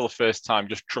 though. It was still the first time.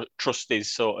 Just trust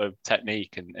his sort of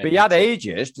technique, but he had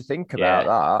ages to think about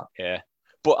that. Yeah.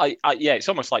 But it's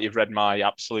almost like you've read my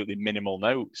absolutely minimal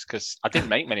notes, because I didn't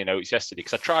make many notes yesterday,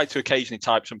 because I tried to occasionally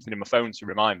type something in my phone to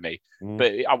remind me.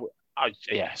 But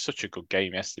such a good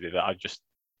game yesterday that I just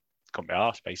couldn't be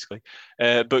arsed, basically.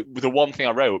 But the one thing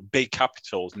I wrote, big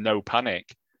capitals, no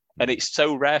panic. And it's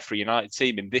so rare for a United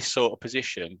team in this sort of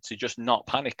position to just not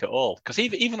panic at all. Because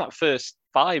even that first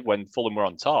 5 when Fulham were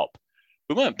on top,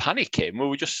 we weren't panicking. We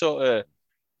were just sort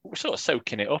of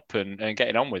soaking it up and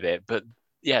getting on with it. But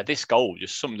this goal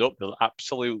just summed up the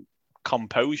absolute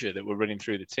composure that were running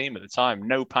through the team at the time.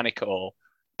 No panic at all.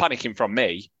 Panicking from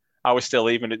me. I was still,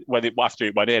 even after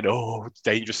it went in,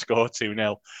 dangerous score,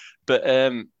 2-0.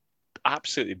 But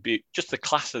absolutely, just the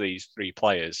class of these three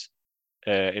players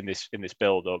in this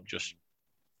build-up. Just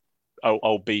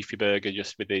old Beefy Burger,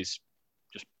 just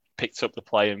picked up the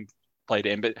play and played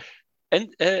it in. But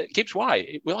Gibbs White,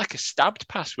 it was like a stabbed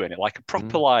pass, wasn't it? Like a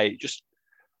proper just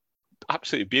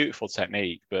absolutely beautiful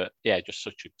technique. But just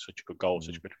such a good goal,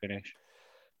 such a good finish.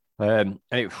 And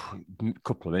a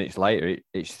couple of minutes later,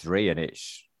 it's 3, and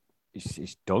it's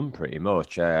done pretty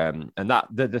much. And that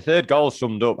the third goal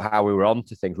summed up how we were on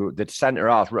to things. The centre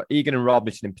half, Egan and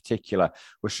Robinson in particular,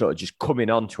 were sort of just coming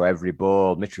on to every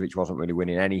ball. Mitrovic wasn't really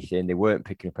winning anything. They weren't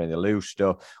picking up any of the loose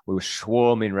stuff. We were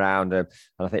swarming around them.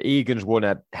 And I think Egan's won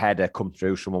a header come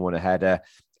through. Someone won a header.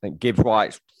 I think Gibbs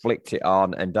White's flicked it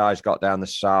on, and Dyes got down the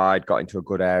side, got into a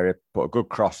good area, put a good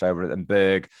crossover at, and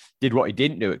Berg did what he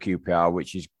didn't do at QPR,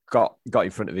 which is got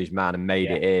in front of his man and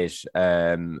made it his.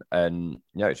 And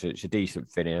it's a decent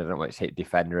finish. I don't know whether it's hit the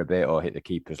defender a bit or hit the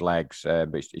keeper's legs,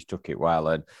 but he's took it well.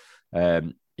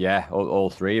 And all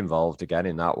three involved again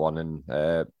in that one,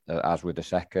 and as with the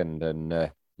second,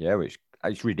 and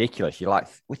it's ridiculous. We're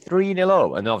 3-0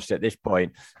 up, and obviously at this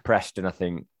point, Preston, I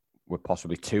think, we're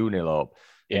possibly 2-0 up.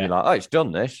 And you're like, it's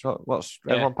done this. What's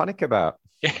everyone panic about?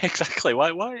 Yeah, exactly.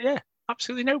 Why? Yeah,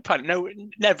 absolutely no panic. No,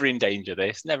 never in danger.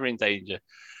 Never in danger.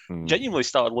 Genuinely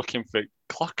started looking for a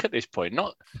clock at this point.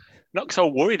 Not because I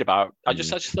was worried about. I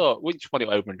just thought, we just want it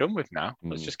over and done with now.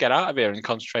 Let's just get out of here and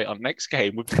concentrate on the next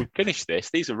game. We've finished this.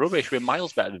 These are rubbish. We're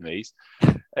miles better than these.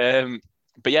 But and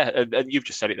you've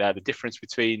just said it there. The difference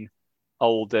between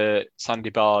old Sandy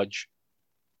Barge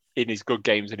in his good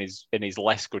games and his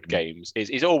less good games is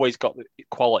he's always got the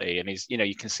quality, and he's,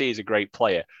 you can see he's a great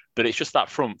player, but it's just that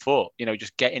front foot,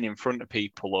 just getting in front of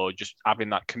people, or just having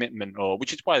that commitment, or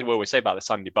which is why we always say about the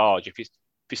Sandy Barge, if he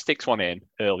sticks one in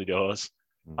early doors,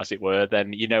 as it were,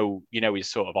 then he's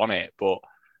sort of on it. But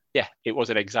it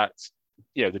wasn't exact,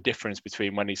 the difference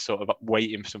between when he's sort of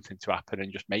waiting for something to happen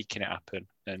and just making it happen,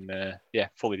 and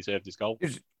fully deserved his goal.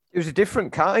 It was a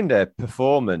different kind of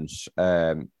performance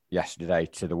yesterday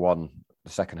to the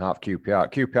second half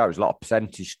QPR. QPR was a lot of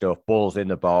percentage stuff, balls in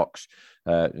the box,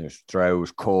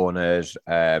 throws, corners.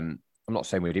 I'm not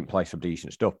saying we didn't play some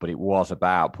decent stuff, but it was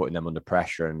about putting them under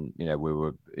pressure, and we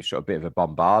were sort of a bit of a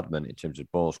bombardment in terms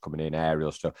of balls coming in,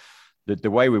 aerial stuff.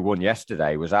 The way we won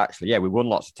yesterday was actually, we won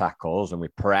lots of tackles and we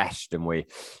pressed and we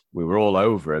were all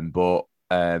over them, but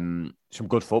some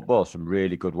good football, some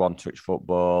really good one-touch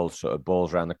football, sort of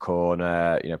balls around the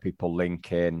corner, people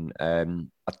linking.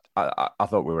 I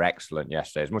thought we were excellent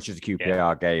yesterday. As much as the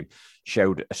QPR game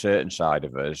showed a certain side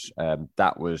of us,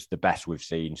 that was the best we've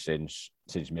seen since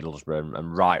Middlesbrough,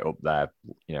 and right up there,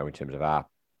 in terms of our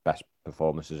best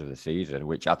performances of the season,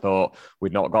 which I thought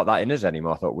we'd not got that in us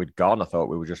anymore. I thought we'd gone. I thought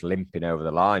we were just limping over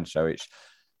the line. So it's,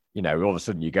 all of a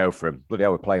sudden you go from, bloody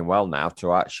hell, we're playing well now,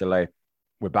 to actually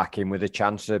we're back in with a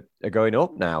chance of going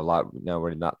up now. Like, we're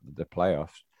in the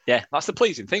playoffs. Yeah, that's the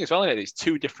pleasing thing as well, isn't it? It's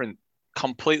two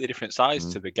completely different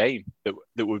sides to the game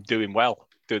that were doing well.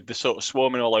 They're sort of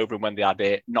swarming all over him when they had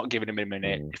it, not giving him a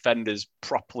minute. Defenders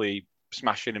properly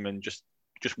smashing him and just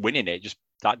winning it, just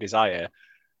that desire.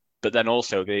 But then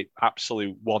also the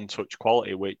absolute one-touch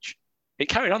quality, which it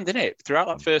carried on, didn't it? Throughout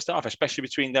that first half, especially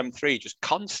between them three, just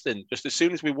constant. Just as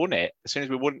soon as we won,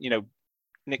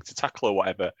 nicked a tackle or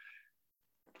whatever,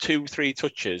 2-3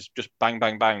 touches, just bang,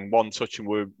 bang, bang, one touch, and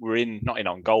we're not in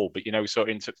on goal, but sort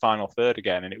of into final third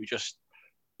again, and it was just,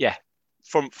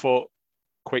 front foot,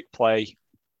 quick play,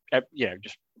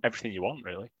 just everything you want,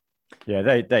 really.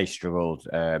 Yeah, they struggled.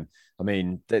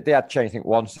 They had changed, I think,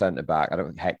 one centre back. I don't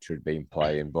think Hector had been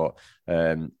playing, but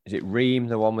is it Ream,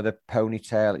 the one with the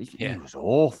ponytail? He was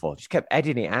awful. Just kept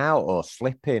heading it out or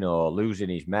slipping or losing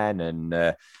his men,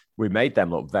 and we made them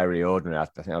look very ordinary. I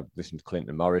think I listened to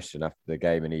Clinton Morrison after the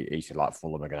game, and he said, like,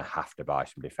 Fulham are going to have to buy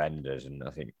some defenders, and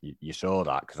I think you saw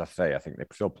that, because I think they've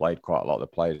still played quite a lot of the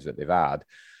players that they've had,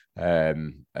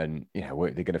 and they're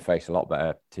going to face a lot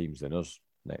better teams than us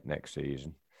next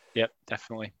season. Yep,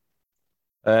 definitely.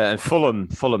 And Fulham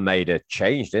made a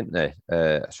change, didn't they?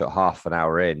 Sort of half an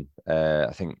hour in,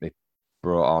 I think they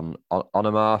brought on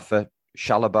Onamar for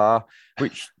Shalabar,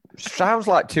 which sounds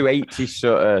like 280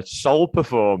 sort of soul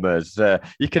performers.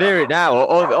 You can hear it now,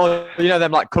 or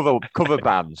them like cover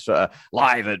bands, sort of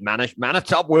live at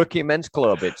Manatop Working Men's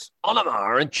Club. It's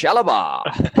Onamar and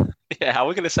Shalabar. Yeah, I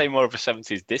was going to say more of a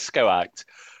 70s disco act.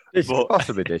 It's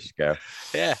possibly disco.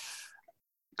 Yeah,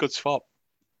 good swap.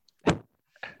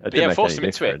 Forced them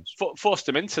into it. Forced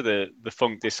them into the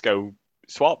funk disco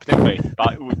swap, didn't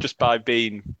we? Just by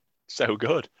being so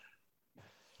good.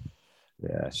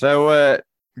 Yeah. So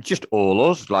just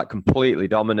all us, like, completely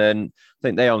dominant. I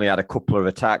think they only had a couple of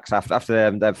attacks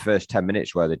after their first 10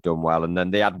 minutes where they'd done well, and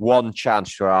then they had one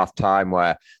chance for half time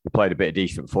where they played a bit of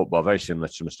decent football, very similar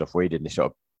to some stuff we did, and they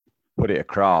sort of put it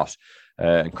across.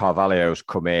 And Carvalho's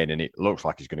come in, and it looks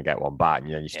like he's going to get one back.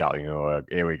 And you start thinking,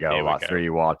 here we go,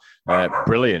 3-1.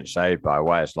 Brilliant save by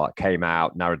Wes. Like, came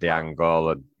out, narrowed the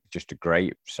angle, and just a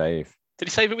great save. Did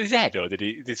he save it with his head, or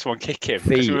did someone kick him?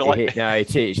 Feet,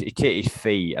 it hit his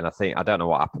feet, and I don't know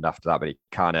what happened after that, but it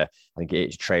kind of, I think it hit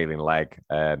his trailing leg.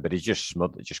 But he's just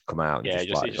smothered, just come out.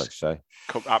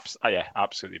 And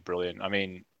absolutely brilliant. I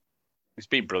mean, it's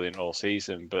been brilliant all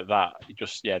season, but that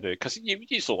just, because you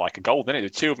just look like a goal, didn't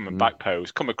it? The two of them in back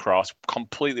post, come across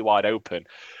completely wide open.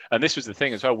 And this was the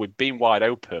thing as well, we'd been wide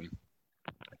open,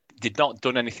 did not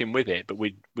done anything with it, but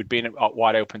we'd been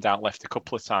wide open down left a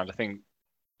couple of times. I think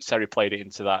Seri played it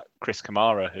into that Chris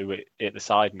Kamara, who hit the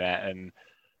side net, and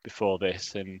before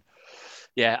this. And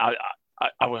I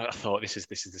thought this is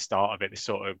the start of it. This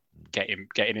sort of getting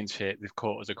into it. They've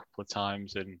caught us a couple of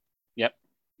times, and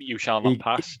you shall not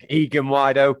pass. Egan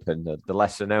wide open, the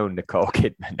lesser known Nicole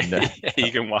Kidman.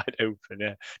 Egan wide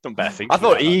open, Done better things. I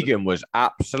thought Egan was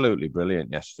absolutely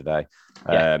brilliant yesterday.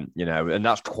 And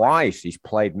that's twice he's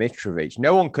played Mitrovic.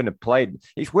 No one can have played.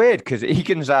 It's weird because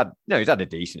Egan's he's had a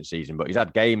decent season, but he's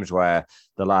had games where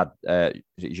the lad, is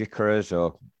it Gyökeres,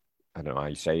 or I don't know how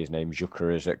you say his name,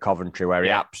 Gyökeres at Coventry, where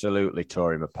he absolutely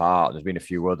tore him apart. There's been a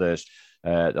few others.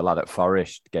 The lad at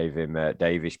Forest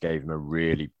Davis gave him a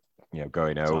really,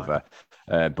 going over.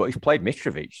 But he's played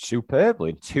Mitrovic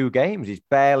superbly in 2 games. He's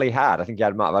barely had, I think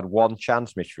might have had one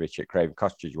chance, Mitrovic, at Craven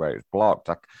Cottage where it was blocked.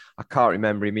 I can't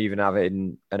remember him even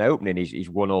having an opening. He's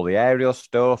won all the aerial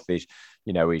stuff. He's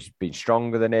been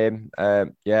stronger than him. I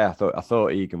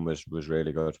thought Egan was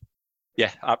really good.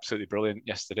 Yeah, absolutely brilliant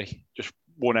yesterday. Just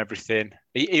won everything.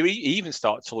 He even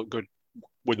started to look good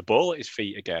with the ball at his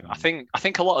feet again. I think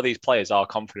a lot of these players are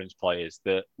confidence players,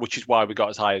 which is why we got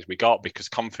as high as we got, because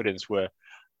confidence were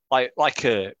like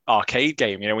a arcade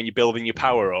game. When you're building your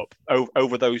power up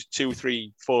over those 2,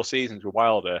 3, 4 seasons with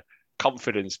Wilder,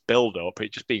 confidence build up.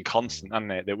 It just been constant,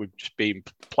 hasn't it? That we've just been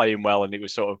playing well, and it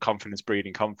was sort of confidence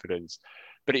breeding confidence.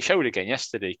 But it showed again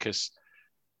yesterday because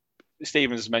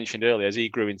Stevens mentioned earlier, as he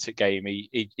grew into game,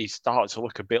 he started to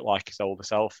look a bit like his older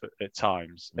self at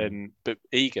times. But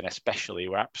Egan especially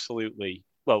were absolutely,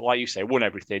 well, like you say, won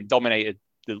everything, dominated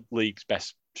the league's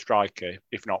best striker,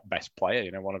 if not best player,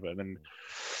 one of them.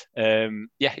 And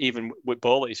even with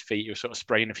ball at his feet, he was sort of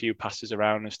spraying a few passes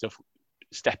around and stuff,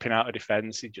 stepping out of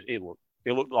defence. He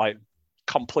looked like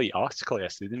complete article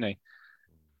yesterday, didn't he?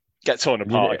 Get torn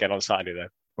apart again on Saturday though.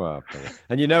 Well,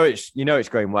 and it's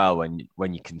going well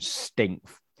when you can stink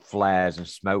flares and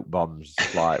smoke bombs.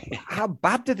 Like, how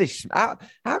bad do this? How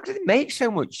do they make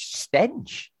so much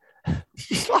stench? I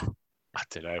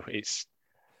don't know. It's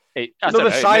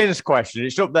another science question.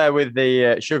 It's up there with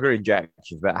the sugar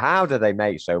injections, but how do they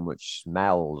make so much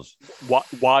smells?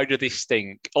 Why do they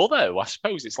stink? Although I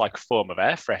suppose it's like a form of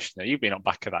air freshener. You've been on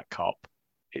back of that cop.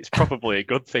 It's probably a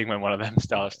good thing when one of them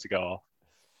starts to go off.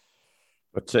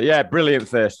 But brilliant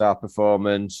first half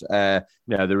performance. The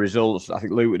results. I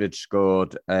think Luton had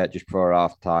scored just before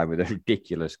half time with a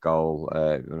ridiculous goal.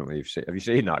 I don't know if have you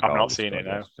seen that goal? I've not seen it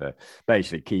now.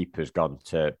 Basically, keeper's gone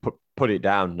to put it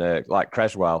down like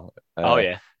Creswell.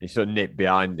 He sort of nipped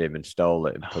behind him and stole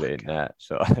it and put it in there.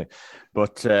 So,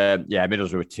 but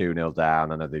Middlesbrough were 2-0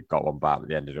 down. I know they got one back, but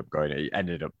they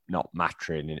ended up not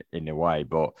mattering in a way,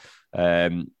 but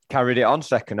carried it on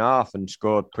second half and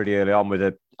scored pretty early on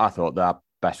with I thought that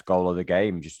best goal of the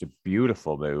game. Just a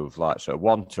beautiful move, like sort of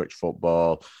one-touch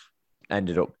football.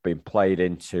 Ended up being played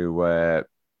into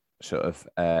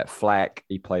Fleck.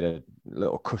 He played a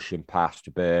little cushion pass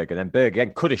to Berg, and then Berg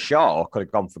again could have shot or could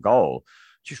have gone for goal.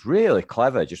 Just really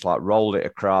clever, just like rolled it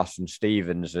across. And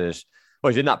Stevens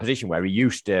he's in that position where he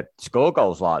used to score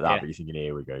goals like that, but you're thinking,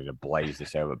 here we go, to blaze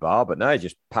this over bar. But no, he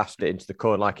just passed it into the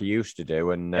corner like he used to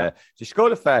do. And he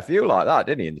scored a fair few like that,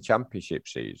 didn't he, in the championship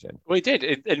season? Well, he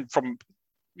did. And from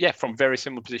very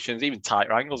similar positions, even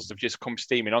tighter angles have just come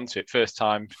steaming onto it. First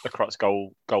time across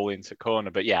goal into corner.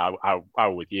 But I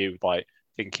with you, like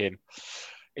thinking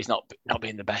he's not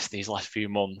been the best these last few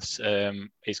months.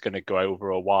 He's going to go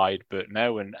over or wide, but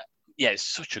no. And it's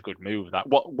such a good move. That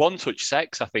one touch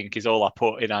sex, I think, is all I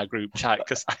put in our group chat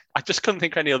because I just couldn't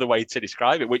think of any other way to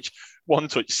describe it. Which one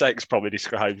touch sex probably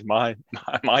describes my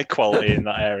quality in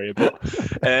that area. But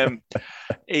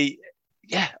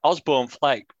Osborne,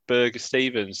 Fleck, Berger,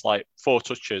 Stevens, like 4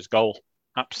 touches, goal,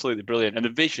 absolutely brilliant. And the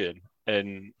vision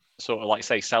and sort of like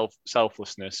say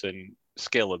selflessness and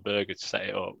skill of Berger to set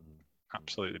it up,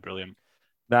 absolutely brilliant.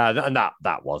 No, and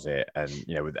that was it. And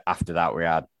after that we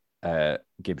had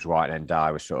Gibbs White and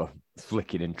Ndiaye was sort of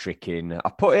flicking and tricking. I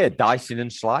put here dicing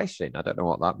and slicing. I don't know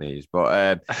what that means,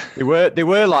 but they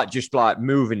were like just like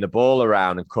moving the ball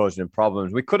around and causing them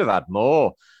problems. We could have had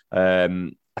more.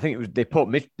 I think it was they took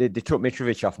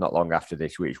Mitrovic off not long after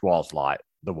this, which was like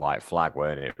the white flag,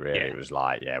 weren't it? Really, It was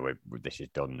like, this is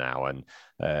done now. And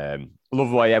love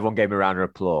the way everyone gave me a round of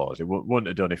applause. It wouldn't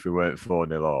have done if we weren't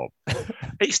 4-0 up.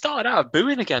 It started out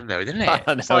booing again, though, didn't it?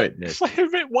 I know it did. It's like,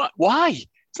 why?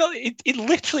 It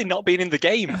literally not been in the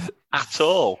game at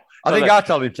all. I think I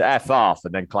told him to F off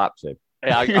and then clapped him.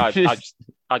 Yeah,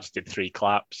 I just did 3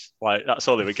 claps. Like that's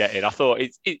all they were getting. I thought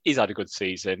he's had a good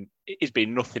season. He's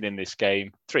been nothing in this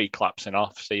game. 3 claps and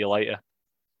off. See you later.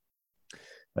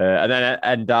 And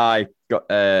then I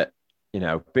got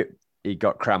he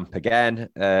got cramp again,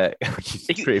 which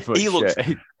is pretty much.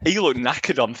 He looked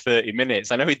knackered on 30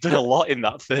 minutes. I know he'd done a lot in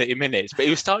that 30 minutes, but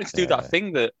he was starting to do that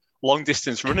thing that long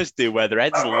distance runners do where their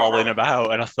heads lolling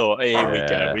about. And I thought, here we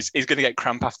go. He's going to get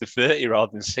cramp after 30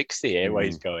 rather than 60 here where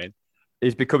he's going.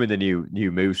 He's becoming the new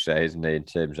Musa, isn't he, in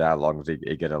terms of how long is he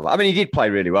going to... I mean, he did play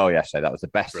really well yesterday. That was the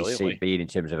best he's been in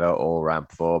terms of all-round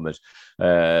performance.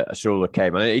 Asula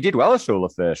came on. He did well,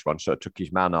 Asula, first one, so took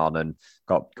his man on and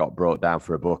got brought down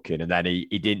for a booking. And then he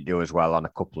didn't do as well on a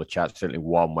couple of chats, certainly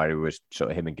one where he was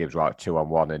sort of him and Gibbs White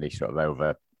 2-on-1 and he sort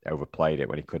of overplayed it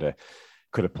when he could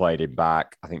have played him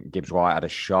back. I think Gibbs White had a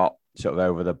shot sort of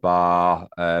over the bar,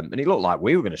 and it looked like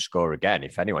we were going to score again.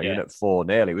 If anyone, even at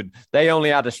 4-0, they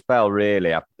only had a spell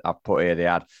really. I put here they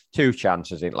had 2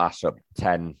 chances in last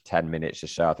 10 minutes or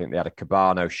so. I think they had a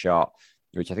Cabano shot,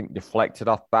 which I think deflected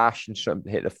off Bash and sort of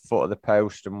hit the foot of the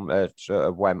post and sort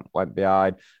of went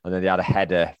behind, and then they had a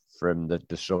header from the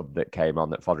sub that came on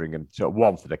that Foderingham sort of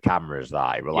won for the cameras.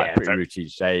 That it was like pretty routine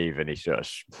save, and he sort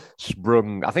of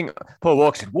sprung. I think Paul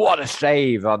Walker said, "What a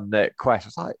save on the Quest." I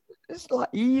was like, it's like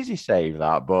easy save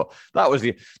that, but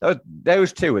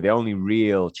those 2 were the only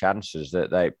real chances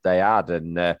that they had,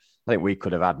 and I think we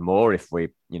could have had more if we,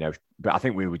 but I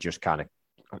think we were just kind of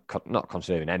not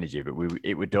conserving energy, but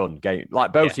it were done. Game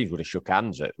like both Yeah. teams would have shook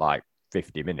hands at like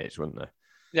 50 minutes, wouldn't they?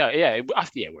 Yeah.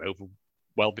 We're over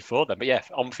well before then. But yeah,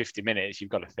 on 50 minutes, you've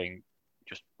got to think.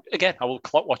 Just again, I will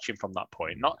clock watching from that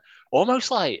point. Not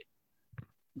almost like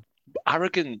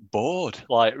arrogant, bored.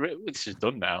 Like this is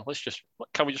done now.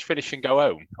 Can we just finish and go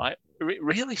home? Like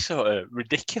really sort of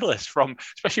ridiculous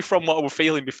especially from what we were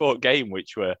feeling before the game,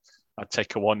 which were I'd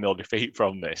take a 1-0 defeat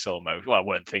from this almost. Well, I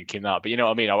weren't thinking that, but you know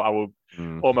what I mean. I was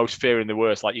almost fearing the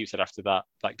worst, like you said after that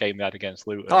game they had against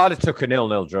Luton. Oh, I'd have took a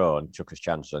 0-0 draw and took his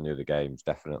chance on the other games.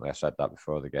 Definitely, I said that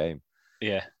before the game.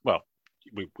 Yeah, well,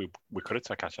 we could have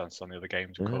taken our chance on the other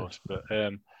games, of course, but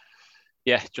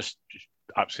yeah, just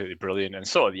absolutely brilliant. And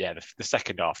sort of, yeah, the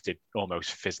second half did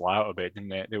almost fizzle out a bit,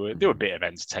 didn't it? There were a bit of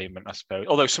entertainment, I suppose.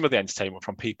 Although some of the entertainment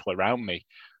from people around me.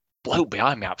 Bloke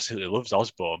behind me absolutely loves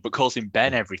Osborne, but calls him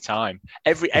Ben every time.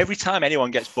 Every time anyone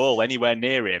gets ball anywhere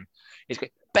near him, he's going,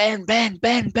 Ben, Ben,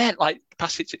 Ben, Ben. Like,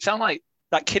 pass it. It sounds like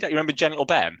that kid. You remember Gentle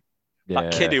Ben? Yeah,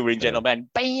 that kid who were in Gentle Ben.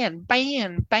 Ben,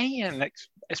 Ben, Ben.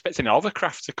 Expecting an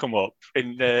hovercraft to come up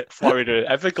in the Florida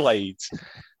Everglades.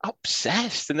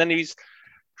 Obsessed. And then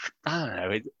I don't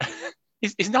know.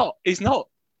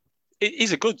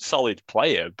 He's a good, solid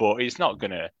player, but he's not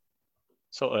going to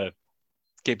sort of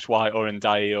Gibbs White or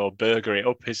Ndiaye or burger it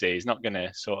up, is he? He's not going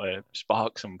to sort of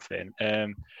spark something.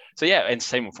 So yeah,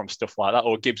 entertainment from stuff like that,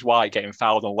 or Gibbs White getting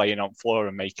fouled and laying on floor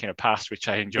and making a pass, which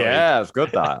I enjoyed. Yeah, it was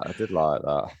good. That I did like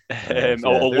that.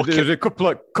 There's a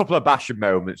couple of bashing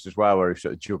moments as well where he's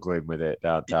sort of juggling with it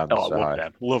down the side. Love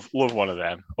them. Love one of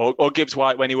them. Or Gibbs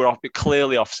White when he were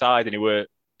clearly offside and he were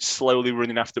slowly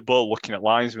running after ball, looking at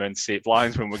linesmen to see if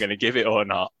linesmen were going to give it or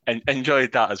not, and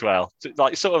enjoyed that as well.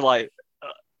 Like sort of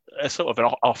an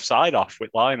offside off with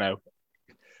Lino.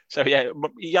 So yeah,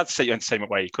 you had to set your entertainment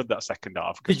where you could that second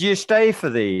half. Did you stay for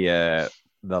the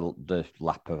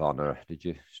lap of honour? Did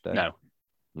you stay? No.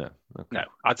 Okay. No.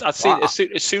 I'd seen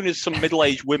as soon as some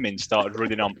middle-aged women started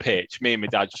running on pitch, me and my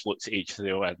dad just looked at each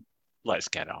other and went, "Let's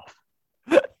get off."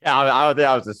 Yeah, I think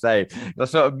I was the same. I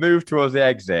sort of moved towards the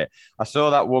exit. I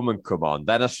saw that woman come on.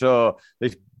 Then I saw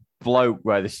this bloke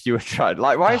where the steward tried.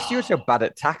 Like, why is Stewart so bad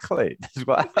at tackling as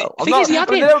well?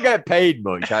 They don't get paid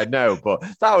much, I know, but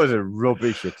that was a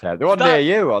rubbish attempt. The one near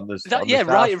you on the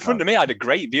right in front of me. I had a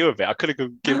great view of it. I could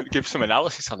have give some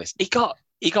analysis on this. He got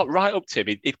right up to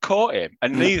him. He'd caught him,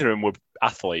 and neither of them were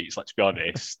athletes. Let's be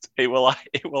honest. It were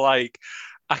like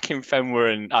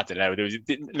Akinfenwa and I don't know.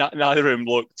 Neither of them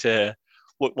looked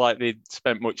like they'd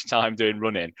spent much time doing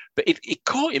running, but it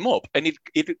caught him up and he'd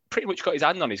pretty much got his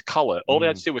hand on his collar. All they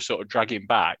had to do was sort of drag him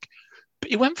back,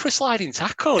 but he went for a sliding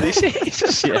tackle. And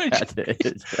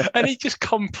he just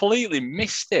completely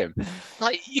missed him.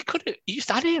 Like you just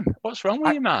had him. What's wrong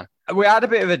with you, man? We had a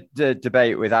bit of a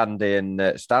debate with Andy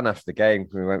and Stan after the game.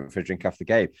 We went for a drink after the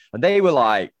game, and they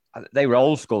were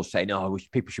old school saying, "Oh,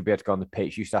 people should be able to go on the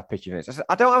pitch. You used to have pitch invasions." I said,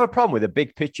 I don't have a problem with a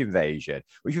big pitch invasion,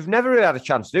 which we've never really had a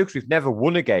chance to do because we've never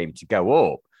won a game to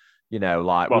go up. You know,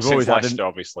 like we've since always Leicester,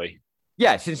 obviously.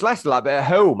 Yeah, since Leicester, like, but at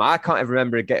home, I can't ever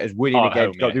remember us winning a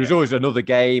game. There was always another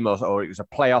game, or it was a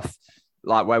playoff,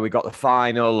 like where we got the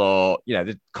final, or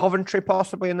the Coventry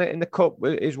possibly in the cup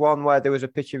is one where there was a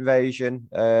pitch invasion.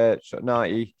 So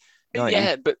 90.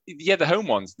 Yeah, but the home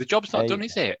ones, the job's not done,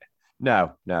 is it?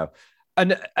 No.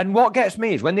 And what gets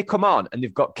me is when they come on and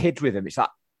they've got kids with them, it's like,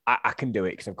 I can do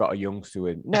it because I've got a youngster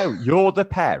with. No, you're the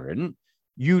parent.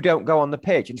 You don't go on the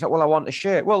pitch. And it's like, well, I want a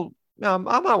shirt. Well, no,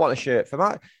 I might want a shirt for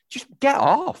my. Just get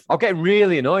off. I'll get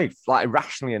really annoyed, like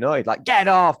irrationally annoyed, like get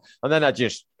off. And then I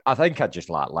think I just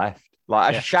like left.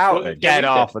 Like I shouted, get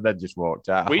off, and then just walked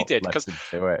out. We did because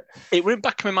it went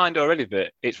back in my mind already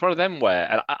that it's one of them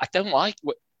where I don't like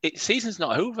it. Season's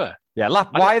not over. Yeah,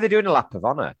 why are they doing a lap of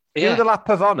honour? Do the lap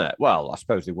of honour. Well, I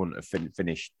suppose they wouldn't have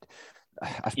finished.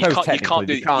 I suppose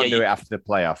technically you can't do it after the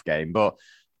playoff game, but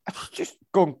just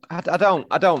go. I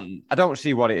don't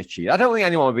see what it achieved. I don't think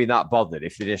anyone would be that bothered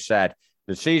if they just said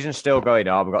the season's still going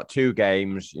on. We've got 2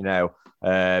 games, so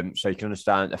you can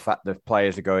understand the fact the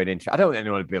players are going into. I don't think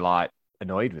anyone would be like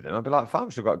annoyed with them. I'd be like, fine,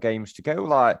 we've got games to go.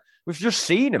 Like we've just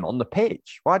seen him on the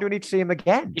pitch. Why do we need to see him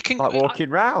again? You can like walking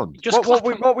round.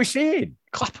 What we seeing?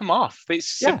 Clap them off. It's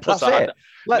simple. That's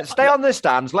it. Stay on the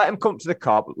stands. Let them come to the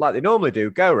Kop like they normally do.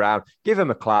 Go around, give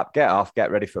them a clap, get off, get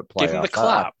ready for play. Give them the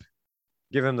clap.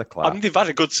 Give them the clap. I mean, they've had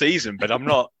a good season, but I'm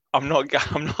not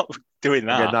doing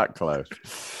that. Get that close.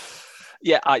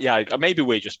 Yeah. Maybe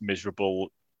we're just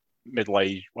miserable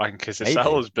middle-aged wankers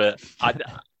ourselves, but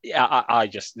I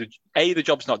just the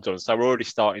job's not done, so we're already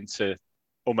starting to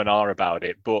and ah about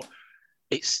it. But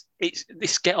it's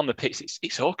this get on the pitch.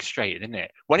 It's orchestrated, isn't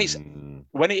it? When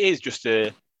it is just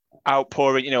a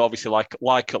outpouring, obviously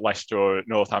like at Leicester or at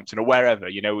Northampton or wherever,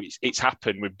 it's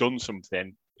happened. We've done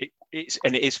something. It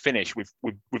is finished.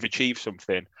 We've achieved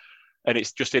something, and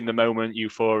it's just in the moment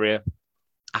euphoria.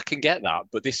 I can get that,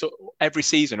 but this every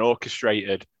season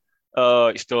orchestrated. Oh,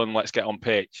 it's done. Let's get on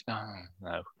pitch. Oh,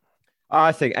 no.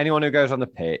 I think anyone who goes on the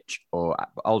pitch or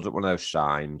holds up one of those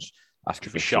signs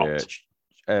asking for church.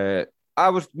 I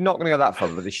was not going to go that far,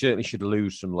 but they certainly should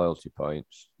lose some loyalty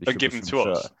points. And give them to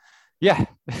us. Yeah.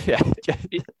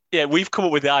 Yeah, we've come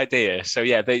up with the idea. So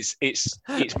yeah,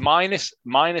 it's minus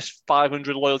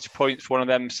 500 loyalty points for one of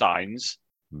them signs.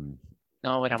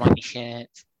 No, we don't want your shit.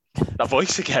 That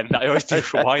voice again that I always do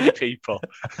for whiny people.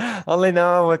 Only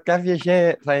no, we'll give you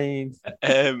shit, please.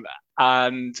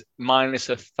 And minus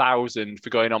 1,000 for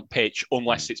going on pitch,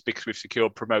 unless it's because we've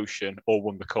secured promotion or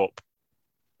won the cup.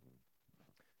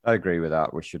 I agree with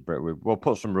that. We'll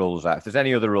put some rules out. If there's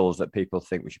any other rules that people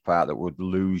think we should put out that would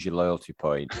lose your loyalty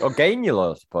points or gain your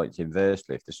loyalty points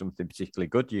inversely, if there's something particularly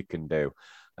good you can do,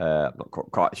 I'm not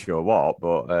quite sure what,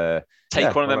 but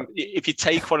take one of them. If you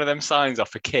take one of them signs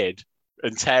off a kid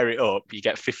and tear it up, you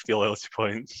get 50 loyalty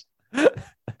points.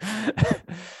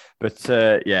 But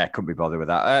couldn't be bothered with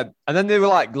that. And then they were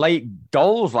like late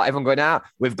goals, like everyone going out.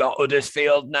 We've got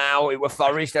Huddersfield now. It were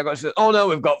Forest.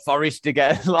 We've got Forest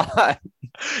again. Yeah,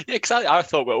 because I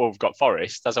thought, we've got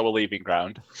Forest as our leaving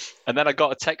ground, and then I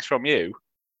got a text from you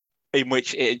in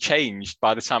which it had changed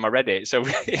by the time I read it. So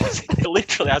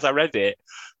literally, as I read it,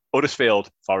 Huddersfield,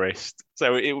 Forest.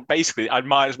 So it basically, I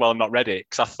might as well have not read it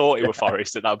because I thought it were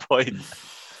Forest at that point.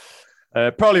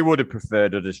 Probably would have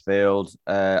preferred Huddersfield.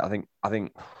 I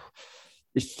think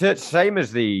it's the same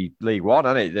as the League One,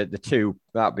 isn't it? The two,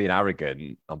 without being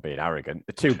arrogant,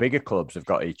 the two bigger clubs have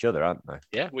got each other, aren't they?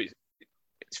 Yeah,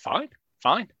 it's fine.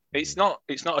 It's not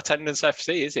attendance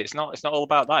FC, is it? It's not all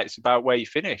about that. It's about where you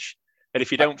finish. And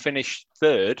if you don't finish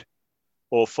third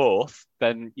or fourth,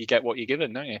 then you get what you're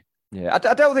given, don't you? Yeah,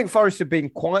 I don't think Forest have been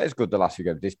quite as good the last few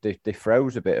games. They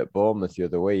froze a bit at Bournemouth the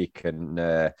other week and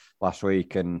last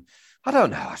week, and I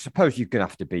don't know. I suppose you're going to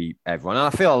have to beat everyone. And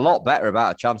I feel a lot better about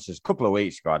our chances. A couple of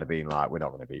weeks ago, I'd have been like, we're not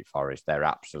going to beat Forest. They're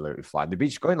absolutely flying. They've been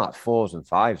scoring like 4s and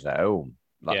 5s at home.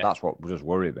 That's what does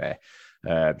worry me.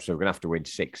 So we're going to have to win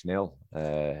 6-0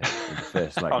 in the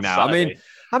first leg. Now,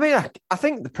 I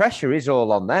think the pressure is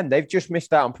all on them. They've just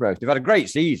missed out on promotion. They've had a great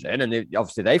season, and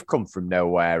obviously they've come from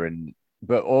nowhere,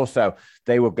 but also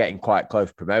they were getting quite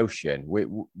close promotion.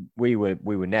 We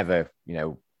were never,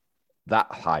 that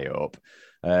high up.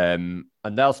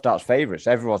 And they'll start as favourites.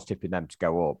 Everyone's tipping them to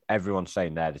go up. Everyone's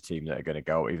saying they're the team that are going to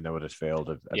go, even though Huddersfield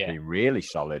have been really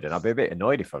solid. And I'd be a bit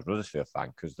annoyed if I was a Huddersfield fan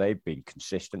because they've been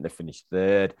consistent. They finished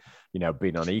third,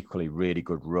 been on equally really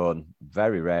good run.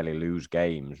 Very rarely lose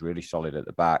games. Really solid at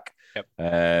the back.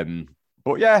 Yep.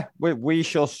 But yeah, we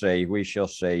shall see. We shall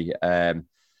see.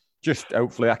 Just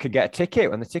hopefully I could get a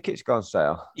ticket when the tickets go on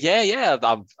sale. Yeah.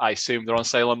 I assume they're on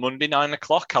sale on Monday,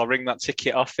 9:00. I'll ring that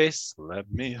ticket office. Let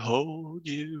me hold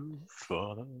you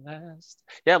for the last.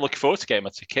 Yeah, I'm looking forward to getting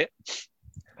my ticket.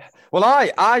 Well,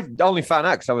 I only found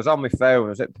out because I was on my phone. I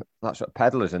was at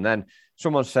Peddlers, and then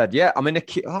someone said, "Yeah, I'm in a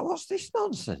queue." Like, what's this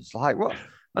nonsense? Like, what?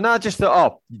 And I just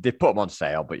thought, they put them on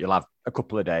sale, but you'll have a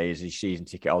couple of days as your season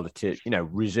ticket holder to,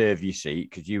 reserve your seat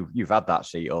because you've had that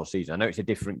seat all season. I know it's a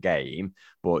different game,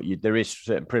 but there is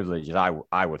certain privileges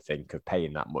I would think of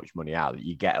paying that much money out that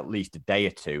you get at least a day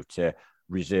or two to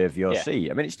reserve your seat.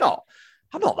 I mean,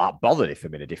 I'm not that bothered if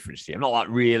I'm in a different seat. I'm not like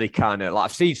really kind of like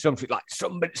I've seen something like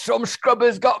some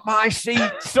scrubbers got my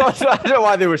seat. So I don't know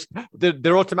why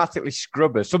they're automatically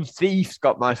scrubbers. Some thieves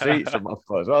got my seat. So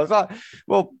I was like,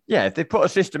 well, yeah, if they put a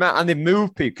system out and they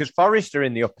move people because Forest are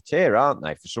in the upper tier, aren't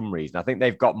they? For some reason, I think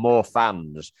they've got more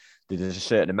fans. There's a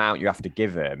certain amount you have to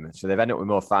give them, so they've ended up with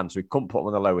more fans. So we couldn't put them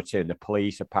on the lower tier. And the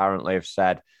police apparently have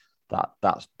said.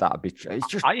 That'd be true. It's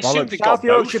just I assume they South got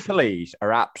Yorkshire both. Police are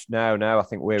apps. No, I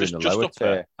think we're in the lower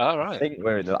tier. All right. I think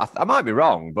we're in the. I might be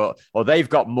wrong, or they've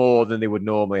got more than they would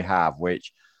normally have.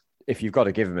 Which, if you've got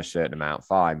to give them a certain amount,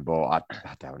 fine. But I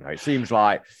don't know. It seems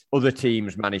like other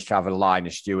teams manage to have a line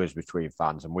of stewards between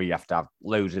fans, and we have to have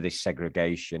loads of this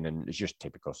segregation, and it's just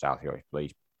typical South Yorkshire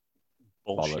Police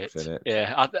bullshit. Bollocks, isn't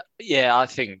it? Yeah. I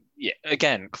think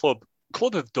again, club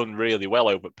have done really well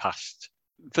over past.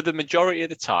 For the majority of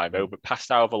the time, over past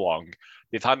however long,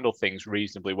 they've handled things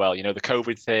reasonably well. The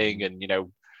COVID thing and,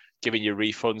 giving you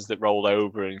refunds that rolled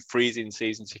over and freezing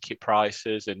season ticket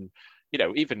prices and,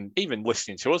 even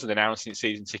listening to us and announcing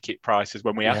season ticket prices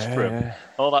when we asked for them,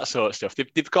 all that sort of stuff.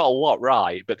 They've got a lot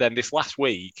right. But then this last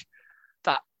week,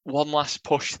 one last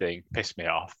push thing pissed me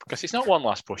off because it's not one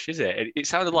last push, is it? It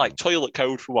sounded like toilet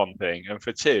code for one thing, and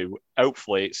for two,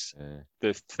 hopefully it's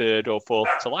the third or fourth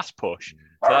to last push.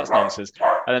 So that's nonsense.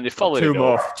 And then they followed two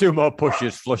more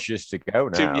flushes to go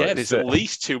now. There's at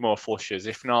least two more flushes,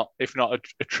 if not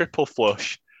a triple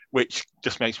flush, which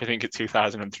just makes me think of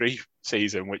 2003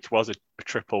 season, which was a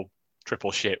triple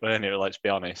shit, weren't it? Let's be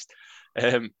honest.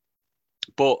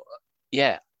 But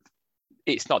yeah.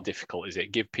 It's not difficult, is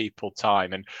it? Give people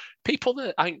time, and people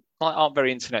that aren't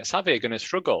very internet savvy are going to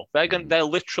struggle. They're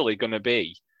literally going to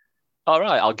be, all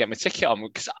right, I'll get my ticket on,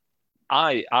 because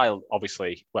I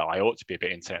obviously, well, I ought to be a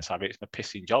bit internet savvy. It's my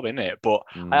pissing job, isn't it? But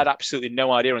I had absolutely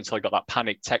no idea until I got that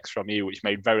panic text from you, which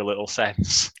made very little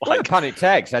sense. Like panic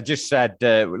text, I just said,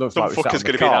 it looks some like fucker's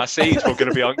going to be in our seats. We're going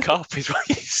to be on cop, is what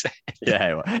you said.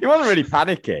 Yeah, he wasn't really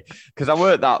panicky because I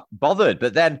weren't that bothered.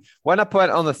 But then when I put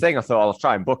it on the thing, I thought I'll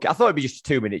try and book it. I thought it'd be just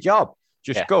a 2-minute job.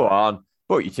 Just go on,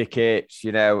 book your tickets.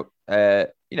 I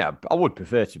would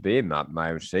prefer to be in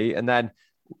my own seat, and then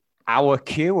hour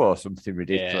queue or something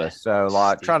ridiculous.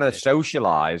 So trying to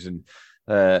socialize and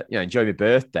enjoy my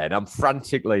birthday, and I'm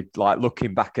frantically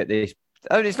looking back at this.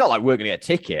 I mean, it's not like we're going to get a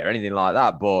ticket or anything like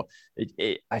that, but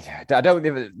I don't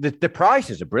think the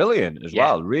prices are brilliant as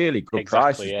well. Really good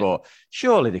prices. Yeah. But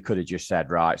surely they could have just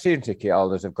said, right, season ticket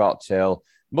holders have got till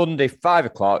Monday 5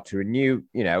 o'clock to renew.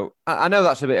 I know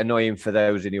that's a bit annoying for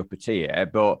those in the upper tier,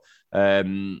 but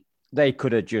they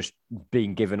could have just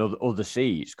been given other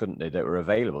seats, couldn't they, that were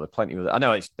available? There are plenty of. I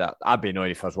know it's that I'd be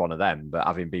annoyed if I was one of them, but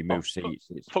having been moved seats,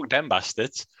 fuck them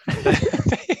bastards.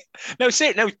 No,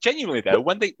 genuinely though,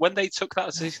 when they took that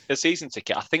as a season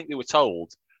ticket, I think they were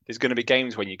told there's going to be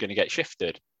games when you're going to get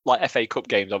shifted, like FA Cup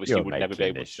games. Obviously, you would never be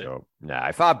able to. No,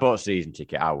 if I bought a season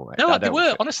ticket, I won't. No, they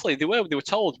were honestly. They were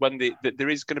told that there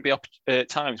is going to be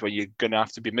times where you're going to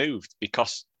have to be moved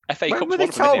because FA Cup. Were they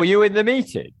told? Were you in the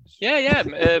meetings? Yeah.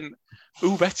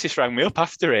 Betis rang me up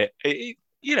after it.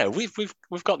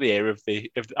 We've got the ear of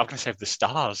the I'm going to say of the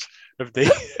stars of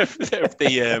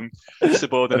the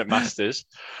subordinate masters.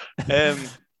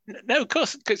 No, of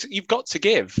course, because you've got to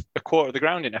give a quarter of the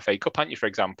ground in FA Cup, haven't you? For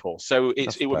example, so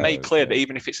it would make clear that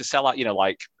even if it's a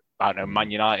sellout, I don't know,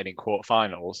 Man United in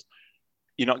quarterfinals,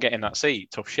 you're not getting that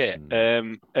seat. Tough shit.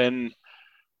 And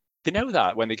they know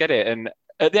that when they get it, and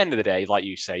at the end of the day, like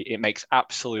you say, it makes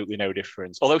absolutely no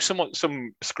difference. Although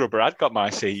some scrubber had got my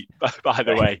seat, by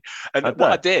the way. And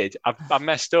what I did, I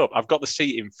messed up. I've got the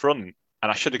seat in front,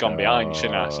 and I should have gone behind,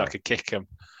 shouldn't I? So I could kick him.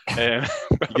 You're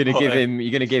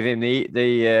gonna give him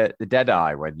the dead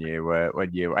eye when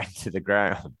you enter the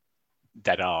ground.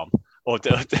 Dead arm. Or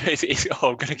I'm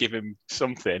going to give him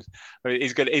something. I mean,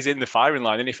 he's in the firing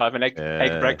line, and if I have an egg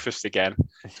breakfast again,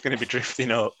 he's going to be drifting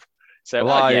up. So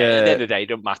at the end of the day, it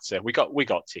doesn't matter. We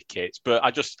got tickets, but I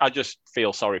just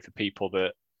feel sorry for people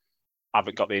that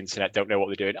haven't got the internet, don't know what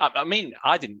they're doing. I mean,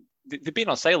 I didn't. They've been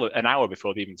on sale an hour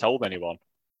before they even told anyone,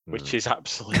 which is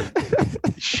absolutely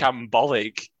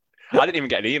shambolic. I didn't even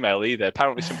get an email either.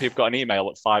 Apparently, some people got an email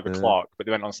at 5 o'clock, but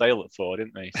they went on sale at 4,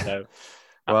 didn't they? So,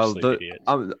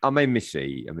 I'm in my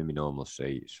seat. I'm in my normal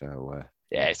seat. So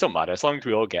yeah, it doesn't matter as long as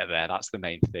we all get there. That's the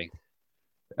main thing.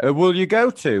 Will you go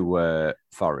to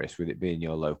Forest with it being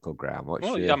your local ground?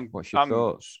 What's your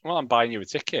thoughts? Well, I'm buying you a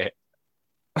ticket.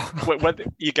 when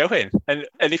you go in, and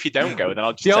if you don't go, then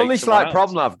I'll just. The only slight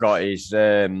problem I've got is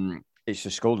it's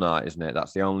a school night, isn't it?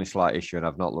 That's the only slight issue, and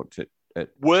I've not looked at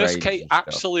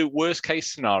absolute worst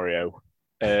case scenario.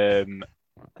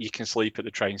 You can sleep at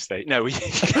the train station. No,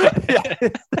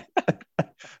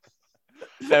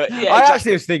 No, I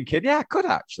actually was thinking, I could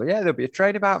actually. Yeah, there'll be a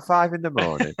train about 5 in the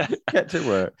morning. Get to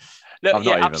work. No,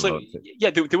 absolutely. Yeah,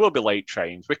 there will be late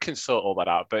trains. We can sort all that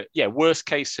out. But yeah, worst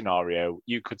case scenario,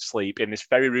 you could sleep in this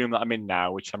very room that I'm in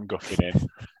now, which I'm guffing in,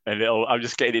 and I'm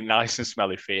just getting it nice and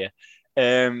smelly for you.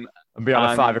 And be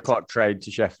on a 5 o'clock train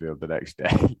to Sheffield the next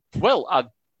day. Well,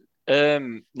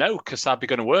 no, because I'd be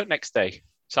going to work next day.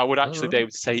 So I would actually be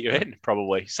able to take you in,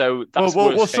 probably. So that's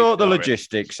we'll sort the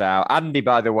logistics out. Andy,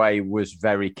 by the way, was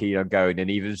very keen on going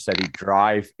and even said he'd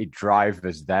drive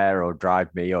us there or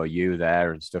drive me or you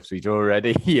there and stuff. So he's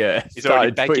already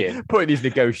started begging. Putting his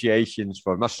negotiations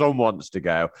for him. My son wants to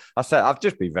go. I said, I've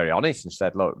just been very honest and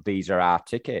said, look, these are our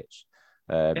tickets.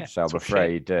 So I'm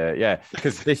afraid,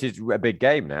 because this is a big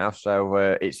game now. So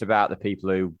it's about the people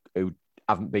who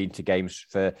haven't been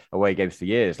to away games for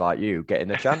years, like you, getting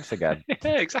a chance again.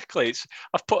 Yeah, exactly.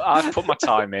 I've put my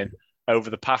time in over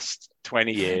the past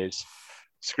 20 years.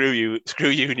 Screw you,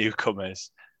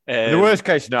 newcomers. The worst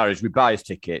case scenario is we buy his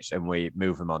tickets and we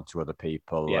move them on to other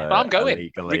people. Yeah, but I'm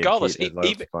going regardless.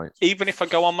 Even if I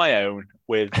go on my own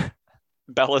with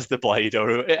Bella's the Blade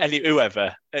or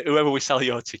whoever we sell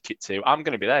your ticket to, I'm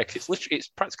going to be there because it's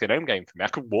practically an home game for me. I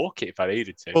could walk it if I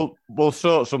needed to. We'll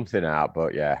sort something out,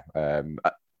 but yeah.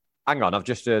 Hang on, I've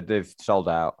just heard they've sold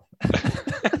out.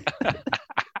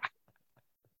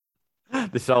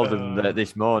 They sold them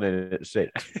this morning at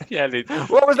 6. Yeah.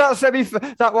 What was that semi?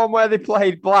 That one where they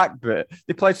played Blackburn?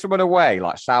 They played someone away,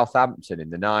 like Southampton in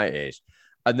the 90s.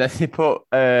 And then they put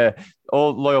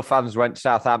all loyal fans went to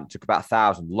Southampton, took about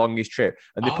 1,000, longest trip,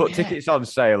 and they put tickets on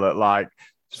sale at like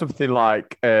something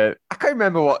like I can't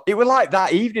remember what it was like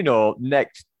that evening or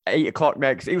next 8 o'clock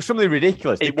next. It was something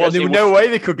ridiculous. There was no way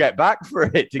they could get back for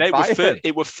it.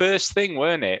 It was first thing,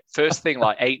 weren't it? First thing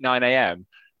like 8-9 a.m.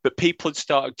 But people had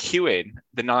started queuing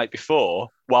the night before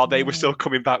while they were still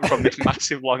coming back from this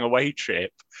massive long away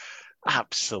trip.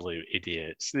 Absolute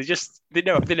idiots. They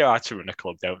know how to run a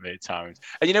club, don't they, at times?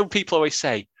 And people always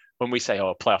say, when we say, oh,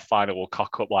 a playoff final will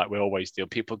cock up like we always do,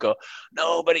 people go,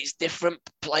 no, but it's different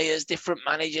players, different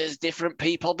managers, different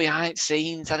people behind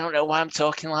scenes. I don't know why I'm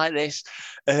talking like this.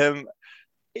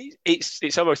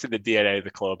 It's almost in the DNA of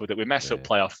the club that we mess up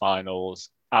playoff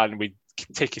finals and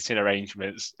ticketing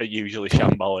arrangements are usually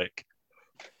shambolic.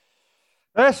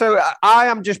 So I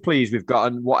am just pleased we've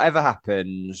gotten, whatever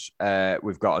happens,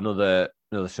 we've got another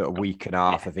sort of week and a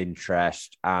half of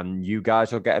interest, and you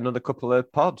guys will get another couple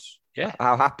of pods. Yeah.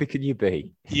 How happy can you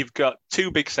be? You've got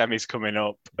 2 big semis coming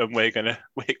up, and we're gonna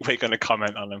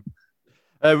comment on them.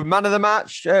 Man of the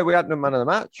match. We had no man of the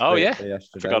match. Oh yeah,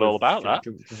 yesterday. Forgot all about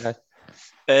that.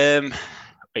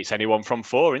 It's anyone from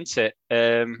 4, isn't it?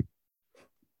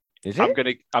 Is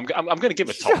it? I'm gonna give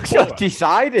a top 4.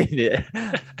 Deciding it.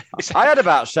 I had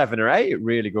about 7 or 8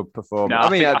 really good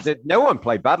performances. No, no one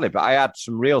played badly, but I had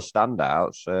some real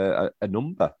standouts. A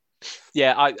number.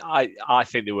 Yeah, I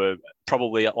think there were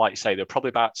probably, like you say, there were probably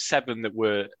about 7 that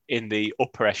were in the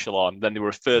upper echelon. Then there were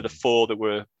a further 4 that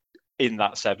were in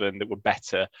that 7 that were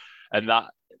better, and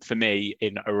that for me,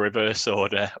 in a reverse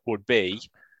order, would be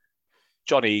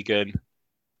John Egan,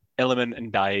 Illiman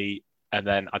and Day, and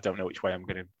then I don't know which way I'm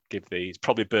going to give these.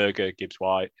 Probably Berger, Gibbs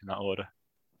White in that order.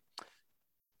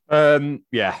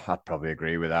 Yeah, I'd probably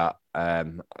agree with that. I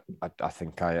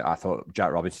think I thought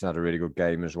Jack Robinson had a really good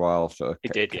game as well. Sort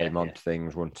of came on to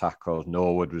things, won tackles.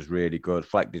 Norwood was really good.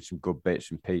 Fleck did some good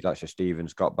bits, and Pete, like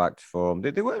Stevens, got back to form.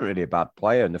 They weren't really a bad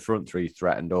player, and the front 3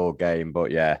 threatened all game.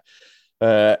 But yeah,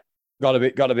 got to be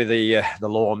the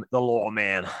lawman.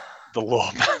 The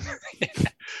lawman.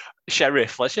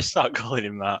 Sheriff, let's just start calling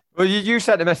him that. Well, you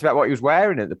sent a message about what he was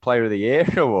wearing at the Player of the Year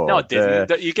award. No, I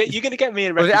didn't. You're going to get me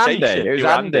a reputation. Was it Andy? It was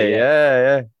Andy.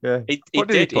 Yeah. What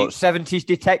did he put? 70s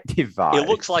detective vibe. It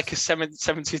looks like a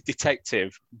 70s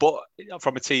detective, but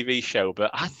from a TV show.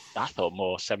 But I thought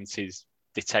more 70s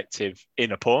detective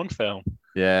in a porn film.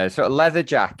 Yeah, sort of leather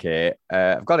jacket.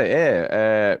 I've got it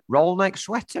here. Roll neck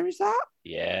sweater, is that?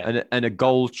 Yeah. And a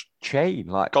gold chain,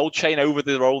 like gold chain over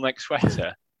the roll neck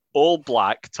sweater. All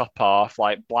black, top half,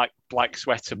 like black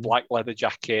sweater, black leather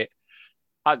jacket.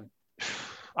 I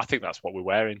think that's what we're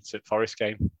wearing to Forest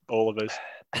game, all of us.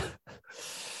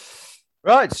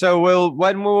 Right, so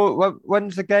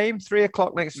when's the game? 3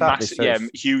 o'clock next Saturday.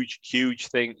 Huge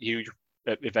thing, huge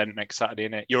event next Saturday,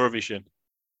 isn't it? Eurovision.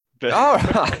 But,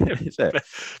 right.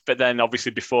 But then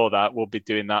obviously before that we'll be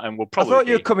doing that, and we'll probably. I thought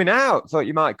you were coming out. Thought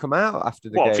you might come out after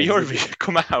the game. What, for Eurovision?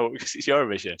 Come out because it's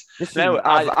Eurovision. No,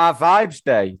 our vibes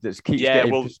day that keeps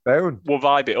getting postponed. We'll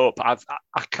vibe it up.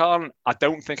 I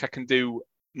don't think I can do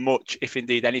much, if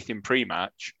indeed anything,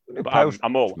 pre-match. But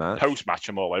I'm all post-match.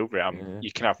 I'm all over it.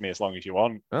 You can have me as long as you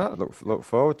want. Look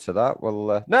forward to that.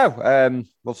 Well,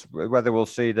 whether we'll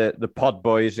see the pod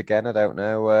boys again, I don't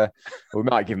know. We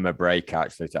might give them a break.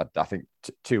 Actually, I think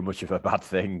too much of a bad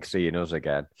thing seeing us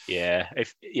again. Yeah,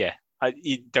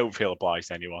 you don't feel obliged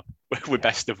to anyone. We're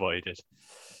best avoided.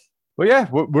 Well, yeah,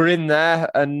 we're in there,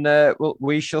 and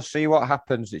we shall see what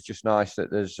happens. It's just nice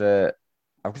that there's.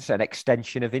 I was going to say an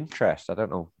extension of interest. I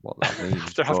don't know what that means.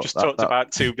 After I've just talked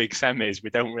about 2 big semis, we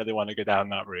don't really want to go down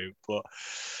that route. But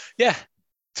yeah,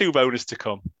 2 bonus to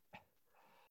come.